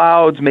think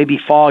clouds, maybe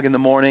fog in the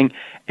morning,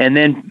 and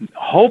then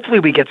hopefully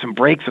we get some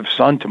breaks of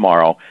sun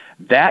tomorrow.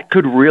 That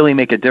could really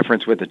make a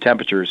difference with the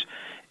temperatures.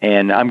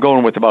 And I'm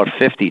going with about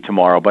 50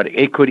 tomorrow, but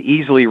it could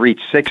easily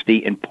reach 60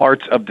 in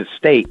parts of the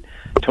state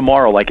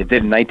tomorrow like it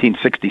did in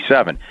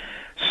 1967.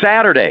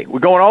 Saturday, we're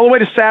going all the way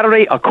to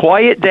Saturday, a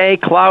quiet day,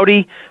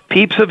 cloudy,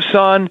 peeps of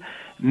sun,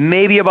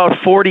 maybe about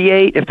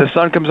 48. If the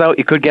sun comes out,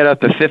 you could get up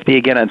to 50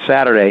 again on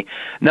Saturday.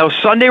 Now,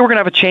 Sunday, we're going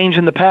to have a change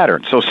in the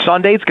pattern. So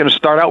Sunday, it's going to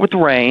start out with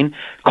rain.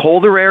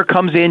 Colder air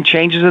comes in,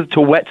 changes it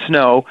to wet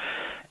snow,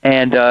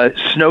 and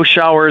snow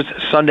showers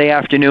Sunday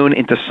afternoon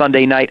into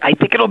Sunday night. I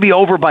think it'll be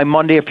over by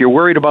Monday. If you're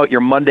worried about your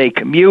Monday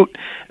commute,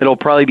 it'll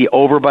probably be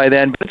over by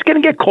then. But it's going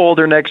to get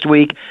colder next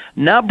week.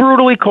 Not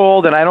brutally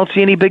cold, and I don't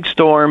see any big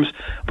storms,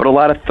 but a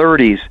lot of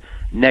 30s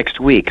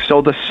next week.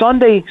 So the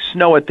Sunday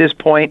snow at this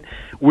point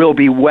will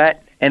be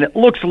wet, and it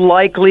looks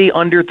likely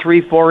under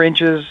 3-4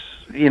 inches,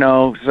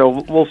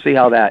 so we'll see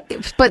how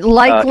that. But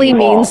likely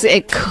means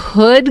it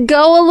could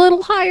go a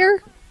little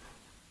higher?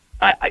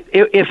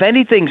 If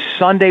anything,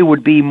 Sunday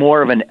would be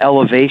more of an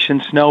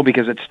elevation snow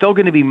because it's still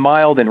going to be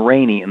mild and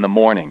rainy in the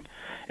morning,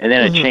 and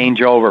then a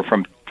changeover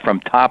from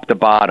top to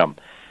bottom.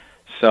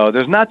 So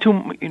there's not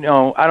too,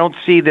 I don't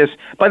see this.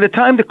 By the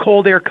time the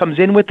cold air comes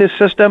in with this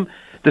system,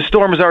 the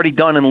storm is already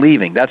done and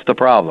leaving. That's the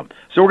problem.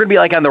 So we're going to be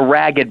like on the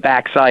ragged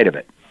backside of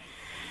it.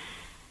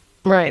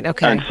 Right,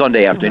 okay. On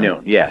Sunday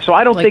afternoon, yeah. So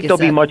I don't think there'll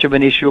be much of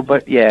an issue,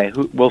 but yeah,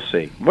 we'll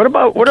see. What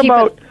about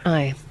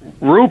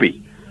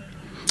Ruby?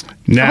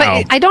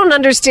 Now, I don't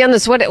understand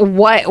this.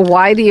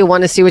 Why do you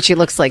want to see what she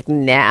looks like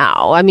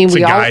now? I mean, it's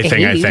we a guy all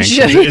thing, age. I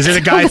think. Is it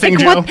a guy thing,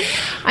 Joe?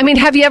 I mean,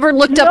 have you ever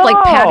looked up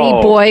Patty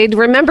Boyd?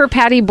 Remember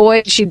Patty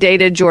Boyd? She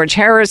dated George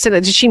Harrison.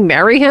 Did she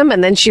marry him?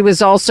 And then she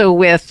was also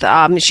with,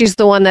 she's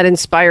the one that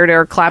inspired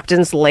Eric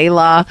Clapton's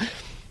Layla.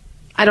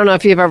 I don't know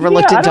if you've ever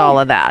looked into all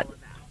of that.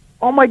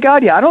 Oh, my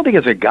God, yeah. I don't think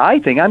it's a guy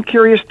thing. I'm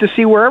curious to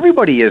see where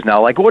everybody is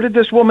now. Like, what did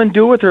this woman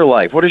do with her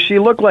life? What does she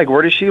look like?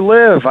 Where does she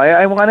live?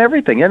 I want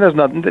everything.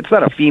 It's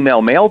not a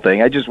female-male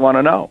thing. I just want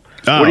to know.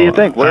 What do you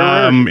think?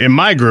 In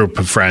my group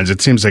of friends,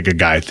 it seems like a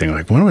guy thing.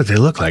 Like, what would they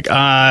look like?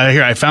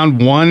 Here, I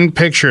found one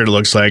picture. It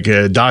looks like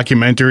a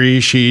documentary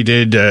she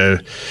did.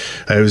 It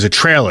was a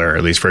trailer,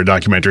 at least, for a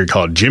documentary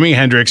called Jimi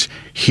Hendrix,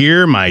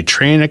 Hear My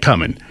Train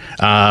A-Comin'.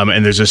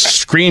 And there's a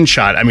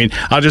screenshot. I mean,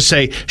 I'll just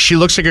say she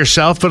looks like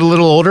herself, but a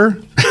little older.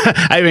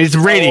 I mean, it's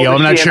radio.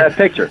 I'm not sure. That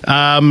picture?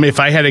 If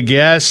I had to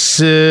guess,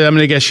 I'm going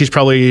to guess she's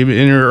probably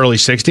in her early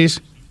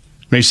 60s.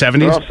 Maybe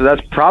 70s? Well, so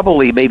that's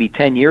probably maybe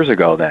 10 years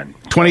ago then.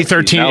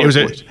 2013. It was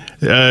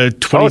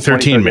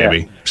 2013 maybe.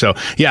 Yeah. So,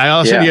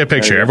 I'll send you a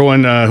picture.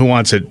 Everyone who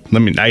wants it,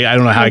 let me. I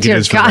don't know how I can do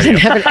this for radio.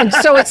 And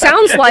so it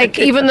sounds like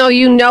even though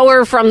you know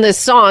her from this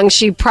song,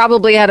 she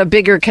probably had a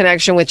bigger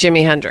connection with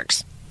Jimi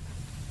Hendrix.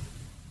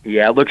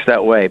 Yeah, it looks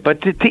that way.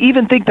 But to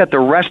even think that the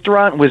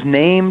restaurant was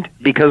named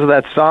because of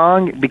that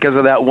song, because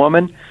of that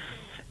woman,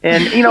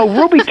 and,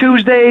 Ruby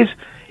Tuesdays,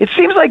 it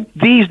seems like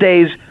these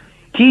days,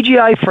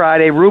 TGI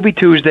Friday, Ruby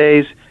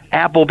Tuesdays,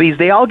 Applebee's,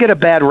 they all get a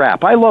bad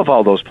rap. I love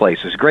all those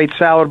places. Great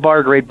salad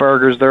bar, great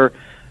burgers.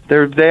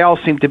 They all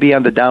seem to be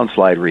on the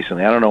downslide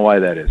recently. I don't know why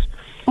that is.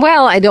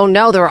 Well, I don't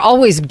know. They're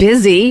always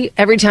busy.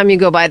 Every time you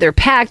go by, they're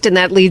packed, and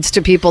that leads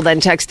to people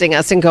then texting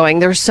us and going,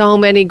 there's so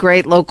many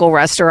great local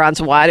restaurants.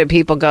 Why do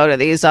people go to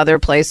these other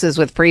places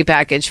with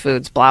prepackaged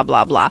foods, blah,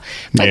 blah, blah.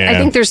 But I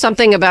think there's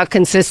something about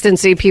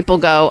consistency. People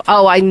go,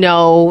 oh, I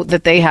know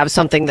that they have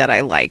something that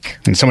I like.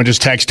 And someone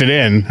just texted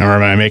in, or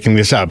am I making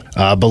this up?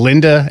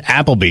 Belinda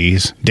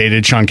Applebee's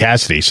dated Sean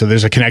Cassidy. So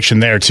there's a connection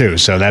there, too.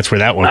 So that's where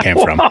that one came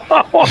from.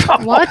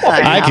 What the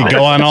hell? I could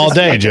go on all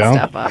day,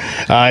 Joe.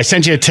 I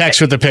sent you a text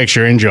with the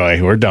picture.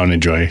 Enjoy or don't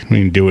enjoy. I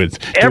mean, do it.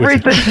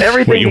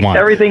 What you want.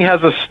 Everything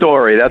has a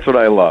story. That's what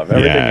I love.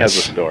 Everything has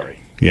a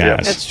story.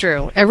 Yes. That's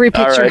true. Every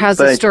picture has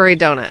a story,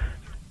 don't it?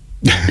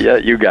 Yeah,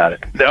 you got it.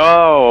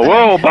 Oh,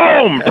 whoa,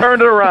 boom!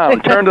 Turned it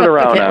around.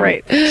 Okay,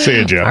 right. See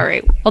you, Joe. All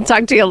right. I'll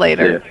talk to you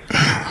later.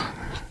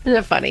 Isn't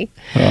it funny?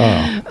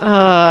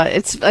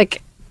 It's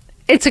like,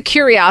 it's a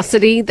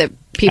curiosity that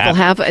people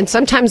have. And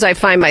sometimes I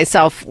find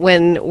myself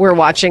when we're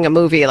watching a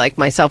movie, like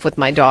myself with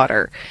my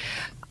daughter,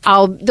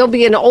 there'll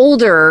be an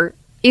older,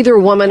 either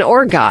woman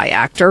or guy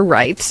actor,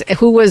 right,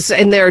 who was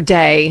in their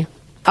day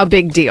a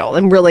big deal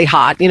and really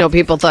hot.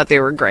 People thought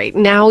they were great.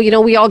 Now,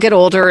 we all get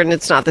older and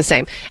it's not the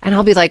same. And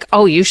I'll be like,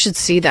 oh, you should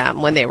see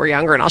them when they were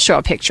younger. And I'll show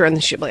a picture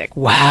and she'll be like,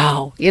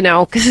 wow,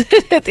 because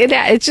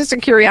it's just a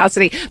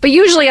curiosity. But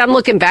usually I'm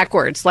looking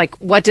backwards, like,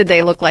 what did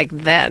they look like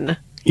then?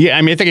 Yeah,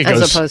 I mean, I think it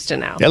goes... As opposed to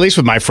now. At least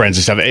with my friends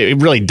and stuff,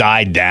 it really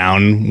died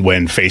down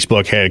when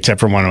Facebook hit, except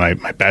for one of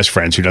my best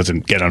friends who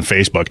doesn't get on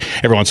Facebook.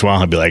 Every once in a while,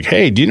 he'll be like,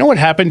 hey, do you know what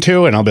happened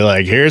to? And I'll be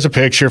like, here's a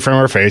picture from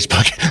her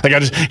Facebook.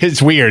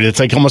 It's weird. It's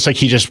like almost like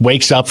he just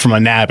wakes up from a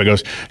nap and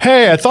goes,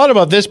 hey, I thought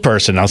about this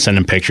person. I'll send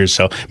him pictures.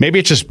 So maybe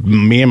it's just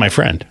me and my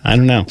friend. I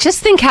don't know.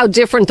 Just think how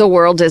different the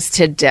world is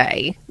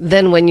today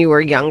than when you were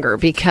younger,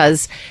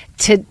 because...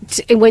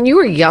 when you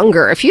were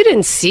younger, if you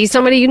didn't see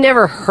somebody, you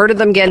never heard of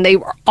them again. They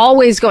were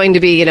always going to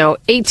be,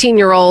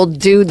 18-year-old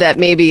dude that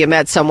maybe you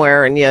met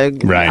somewhere and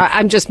Right.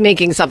 I'm just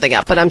making something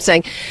up, but I'm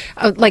saying,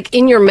 like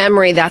in your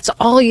memory, that's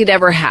all you'd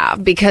ever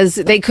have, because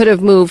they could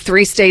have moved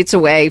 3 states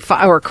away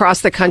or across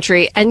the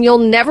country, and you'll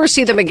never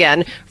see them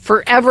again.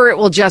 Forever, it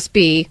will just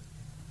be,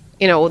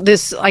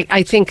 this.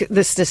 I think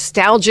this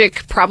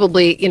nostalgic.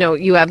 Probably,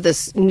 you have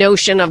this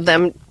notion of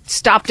them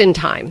stopped in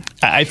time.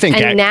 I think,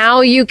 and now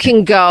you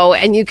can go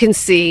and you can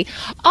see,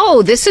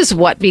 oh, this is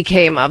what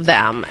became of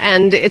them,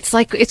 and it's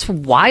like, it's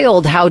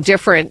wild how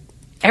different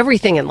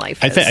everything in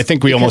life is. I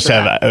think we almost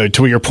have,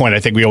 to your point, I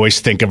think we always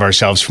think of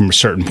ourselves from a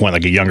certain point,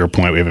 like a younger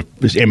point. We have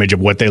this image of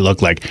what they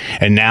look like,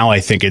 and now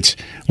I think it's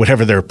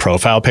whatever their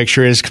profile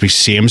picture is, because we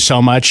see them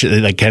so much,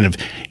 like kind of.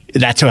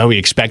 That's how we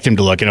expect him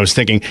to look. And I was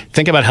thinking,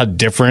 think about how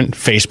different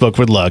Facebook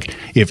would look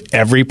if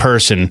every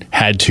person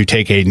had to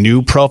take a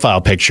new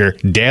profile picture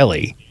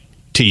daily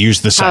to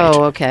use the site.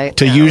 Oh, okay.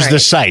 To use the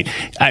site.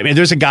 I mean,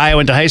 there's a guy I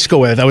went to high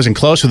school with. I wasn't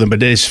close with him,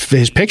 but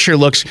his picture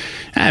looks,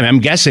 I'm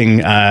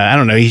guessing, I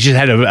don't know, he just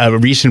had a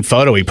recent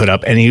photo he put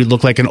up, and he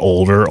looked like an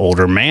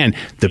older man.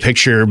 The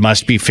picture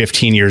must be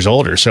 15 years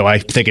older. So I'm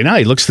thinking,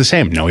 he looks the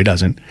same. No, he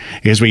doesn't.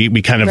 Because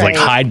we kind of like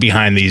hide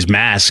behind these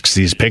masks,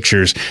 these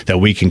pictures that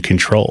we can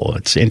control.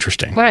 It's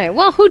interesting. Right.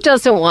 Well, who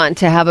doesn't want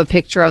to have a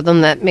picture of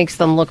them that makes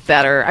them look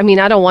better? I mean,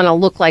 I don't want to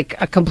look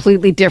like a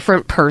completely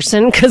different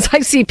person, because I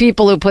see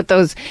people who put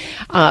those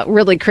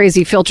really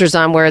crazy filters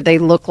on where they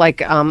look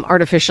like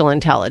artificial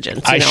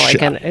intelligence.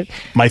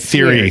 My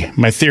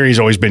theory's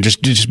always been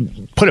just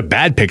put a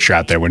bad picture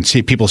out there. When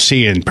people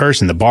see you in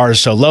person, the bar is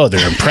so low,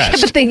 they're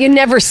impressed. But then you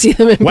never see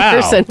them in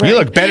person. Wow, you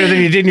look better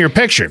than you did in your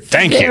picture.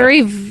 Thank you.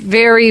 Very,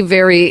 very,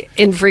 very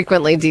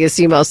infrequently do you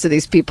see most of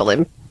these people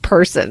in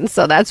person.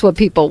 So that's what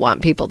people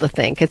want people to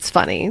think. It's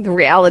funny. The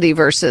reality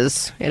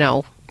versus,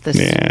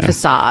 this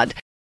facade.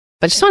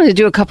 I just wanted to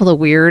do a couple of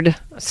weird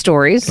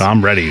stories.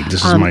 I'm ready.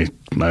 This is my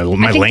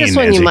lane. I think this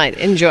one you might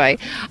enjoy.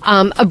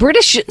 A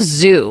British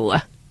zoo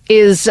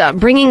is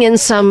bringing in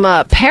some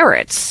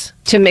parrots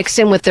to mix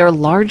in with their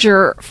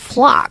larger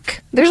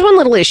flock. There's one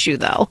little issue,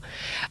 though.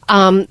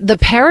 The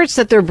parrots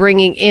that they're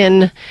bringing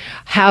in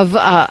have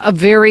a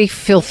very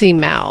filthy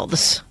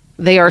mouths.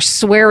 They are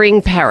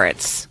swearing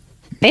parrots.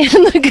 And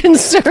the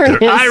concern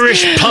is...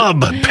 Irish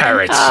pub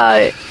parrots.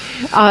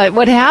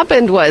 What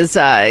happened was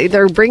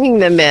they're bringing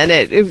them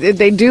in.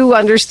 They do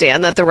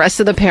understand that the rest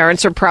of the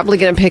parents are probably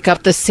going to pick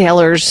up the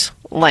sailors'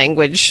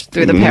 language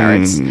through the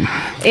parrots.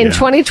 In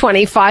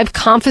 2020, 5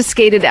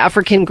 confiscated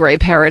African gray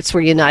parrots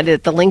were united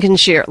at the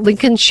Lincolnshire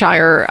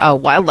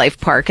Wildlife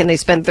Park, and they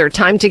spent their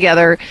time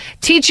together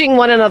teaching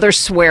one another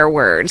swear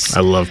words. I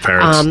love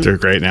parrots. They're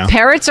great now.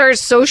 Parrots are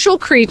social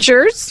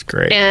creatures.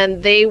 Great.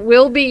 And they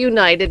will be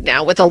united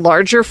now with a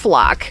larger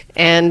flock.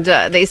 And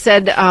they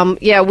said,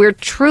 we're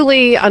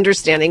truly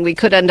understanding we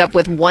could end up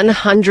with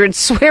 100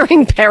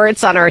 swearing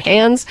parrots on our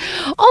hands.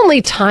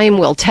 Only time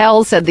will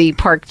tell, said the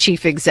park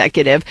chief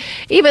executive.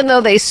 Even though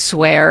they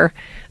swear,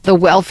 the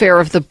welfare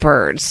of the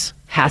birds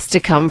has to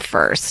come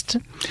first.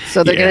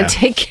 So they're going to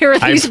take care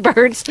of these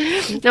birds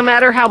no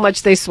matter how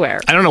much they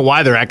swear. I don't know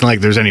why they're acting like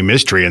there's any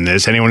mystery in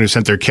this. Anyone who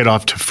sent their kid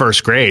off to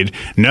first grade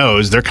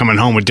knows they're coming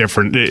home with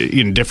different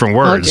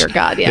words. Oh, dear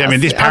God, yes. I mean,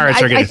 these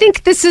parrots are getting... I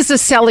think this is a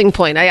selling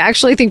point. I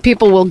actually think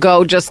people will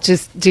go just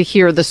to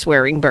hear the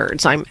swearing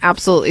birds. I'm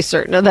absolutely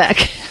certain of that.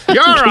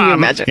 Can you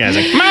imagine? Yeah, it's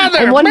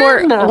like, mother,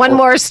 and one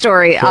more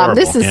story.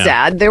 This is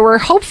sad. There were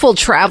hopeful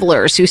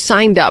travelers who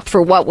signed up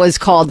for what was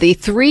called the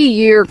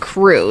 3-year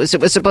cruise.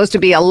 It was supposed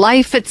to be a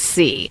life at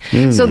sea.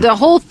 So the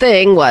whole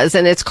thing was,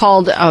 and it's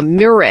called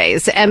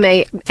Mirays,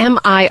 M-I-R-A-Y-S.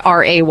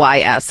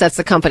 That's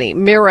the company.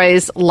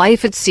 Mirays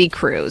Life at Sea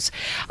Cruise.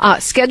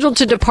 Scheduled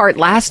to depart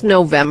last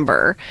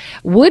November.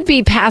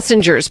 Would-be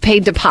passengers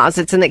paid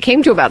deposits, and it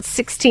came to about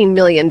 $16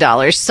 million.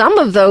 Some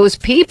of those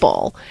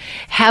people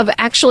have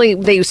actually,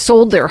 they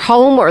sold their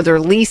home or their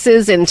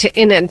leases in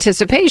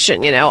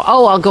anticipation,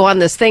 I'll go on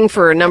this thing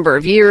for a number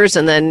of years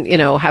and then,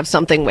 have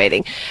something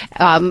waiting.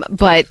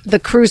 But the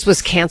cruise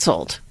was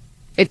canceled.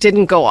 It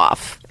didn't go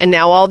off. And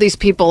now all these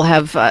people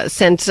have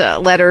sent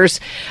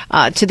letters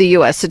to the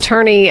U.S.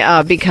 attorney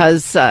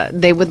because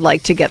they would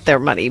like to get their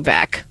money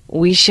back.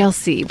 We shall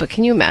see. But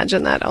can you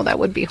imagine that? Oh, that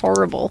would be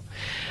horrible.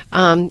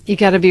 You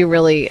got to be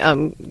really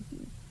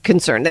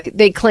concerned.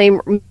 They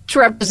claim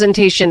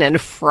misrepresentation and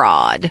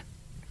fraud.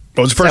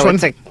 What was the first one?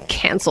 It's a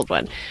canceled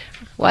one.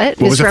 What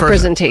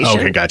misrepresentation?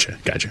 Okay,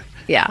 gotcha.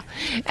 Yeah.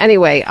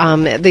 Anyway,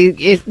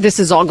 this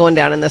is all going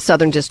down in the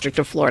Southern District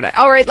of Florida.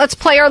 All right, let's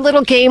play our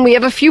little game. We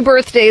have a few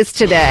birthdays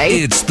today.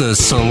 It's the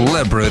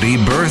celebrity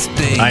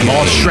birthday. I'm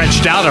all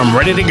stretched out. I'm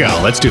ready to go.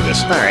 Let's do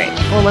this. All right.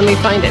 Well, let me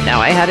find it now.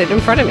 I had it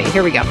in front of me.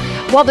 Here we go.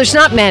 Well, there's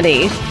not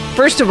many.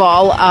 First of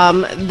all,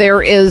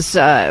 there is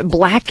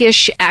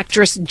Blackish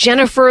actress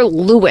Jennifer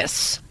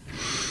Lewis.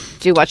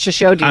 Do you watch the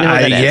show? Do you know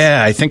who that is?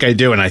 Yeah, I think I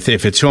do. And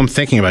if it's who I'm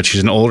thinking about,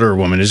 she's an older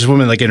woman. Is this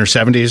woman like in her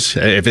 70s?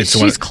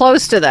 She's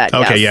close to that.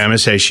 Okay, yes. Yeah, I'm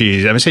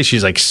gonna say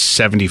she's like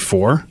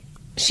 74.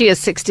 She is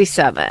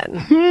 67.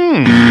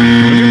 I'm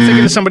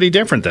thinking of somebody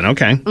different then.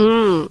 Okay.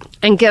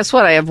 And guess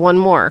what? I have one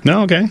more.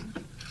 No, okay.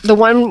 The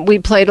one we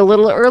played a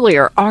little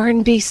earlier,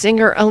 R&B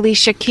singer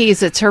Alicia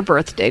Keys. It's her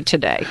birthday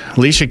today.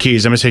 Alicia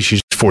Keys. I'm gonna say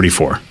she's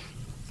 44.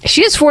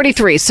 She is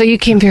 43, so you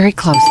came very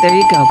close. There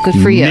you go.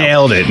 Good for you.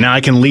 Nailed it. Now I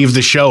can leave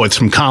the show with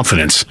some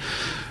confidence.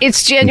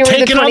 It's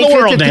January the 25th. On the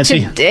world,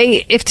 Nancy.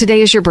 If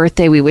today is your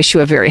birthday, we wish you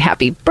a very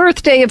happy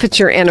birthday. If it's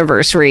your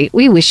anniversary,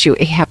 we wish you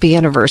a happy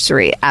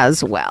anniversary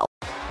as well.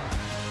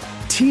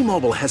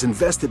 T-Mobile has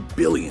invested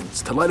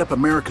billions to light up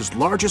America's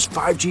largest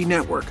 5G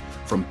network,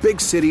 from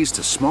big cities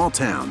to small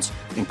towns,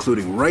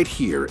 including right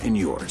here in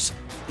yours.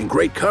 And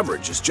great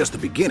coverage is just the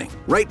beginning.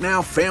 Right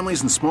now,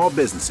 families and small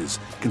businesses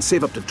can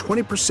save up to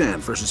 20%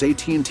 versus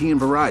AT&T and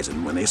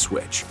Verizon when they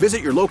switch.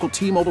 Visit your local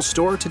T-Mobile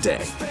store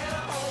today.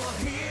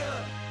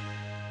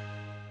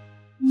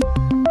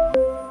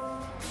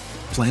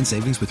 Plan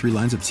savings with 3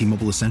 lines of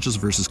T-Mobile Essentials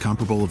versus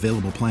comparable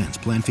available plans.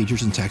 Plan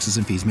features and taxes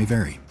and fees may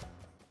vary.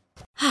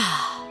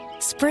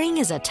 Spring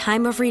is a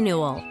time of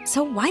renewal,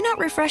 so why not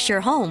refresh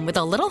your home with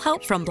a little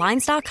help from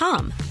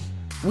Blinds.com?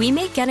 We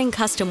make getting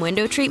custom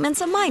window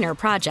treatments a minor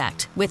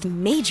project with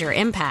major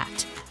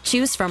impact.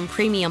 Choose from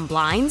premium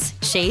blinds,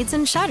 shades,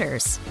 and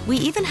shutters. We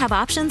even have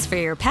options for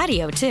your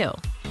patio, too.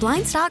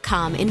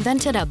 Blinds.com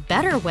invented a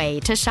better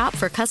way to shop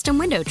for custom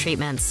window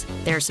treatments.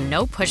 There's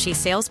no pushy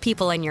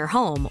salespeople in your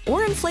home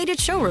or inflated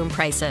showroom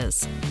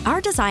prices.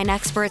 Our design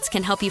experts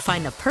can help you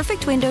find the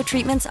perfect window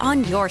treatments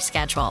on your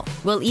schedule.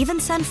 We'll even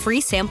send free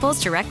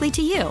samples directly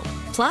to you.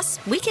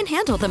 Plus, we can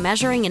handle the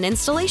measuring and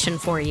installation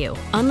for you.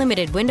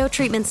 Unlimited window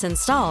treatments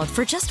installed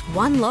for just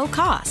one low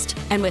cost.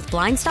 And with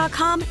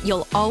Blinds.com,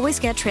 you'll always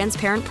get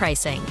transparent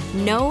pricing.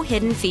 No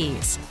hidden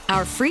fees.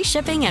 Our free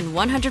shipping and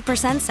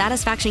 100%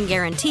 satisfaction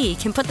guarantee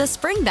can put the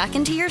spring back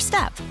into your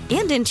step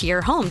and into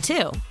your home,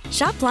 too.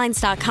 Shop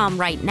Blinds.com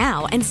right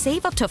now and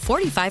save up to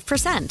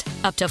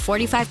 45%. Up to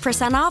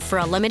 45% off for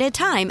a limited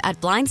time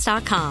at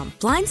Blinds.com.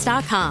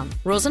 Blinds.com.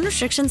 Rules and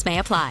restrictions may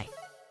apply.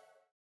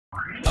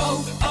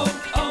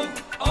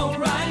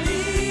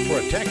 For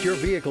a Protect your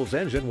vehicle's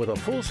engine with a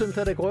full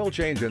synthetic oil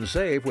change and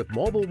save with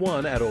Mobile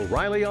One at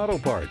O'Reilly Auto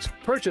Parts.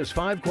 Purchase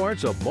 5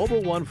 quarts of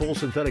Mobile One full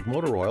synthetic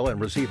motor oil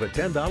and receive a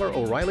 $10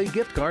 O'Reilly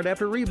gift card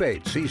after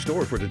rebate. See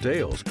store for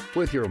details.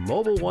 With your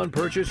Mobile One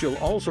purchase, you'll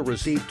also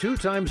receive 2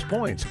 times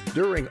points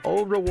during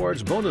O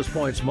Rewards Bonus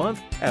Points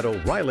Month at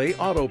O'Reilly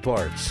Auto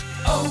Parts.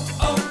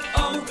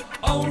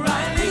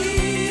 O'Reilly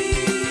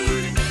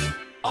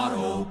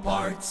Auto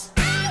Parts.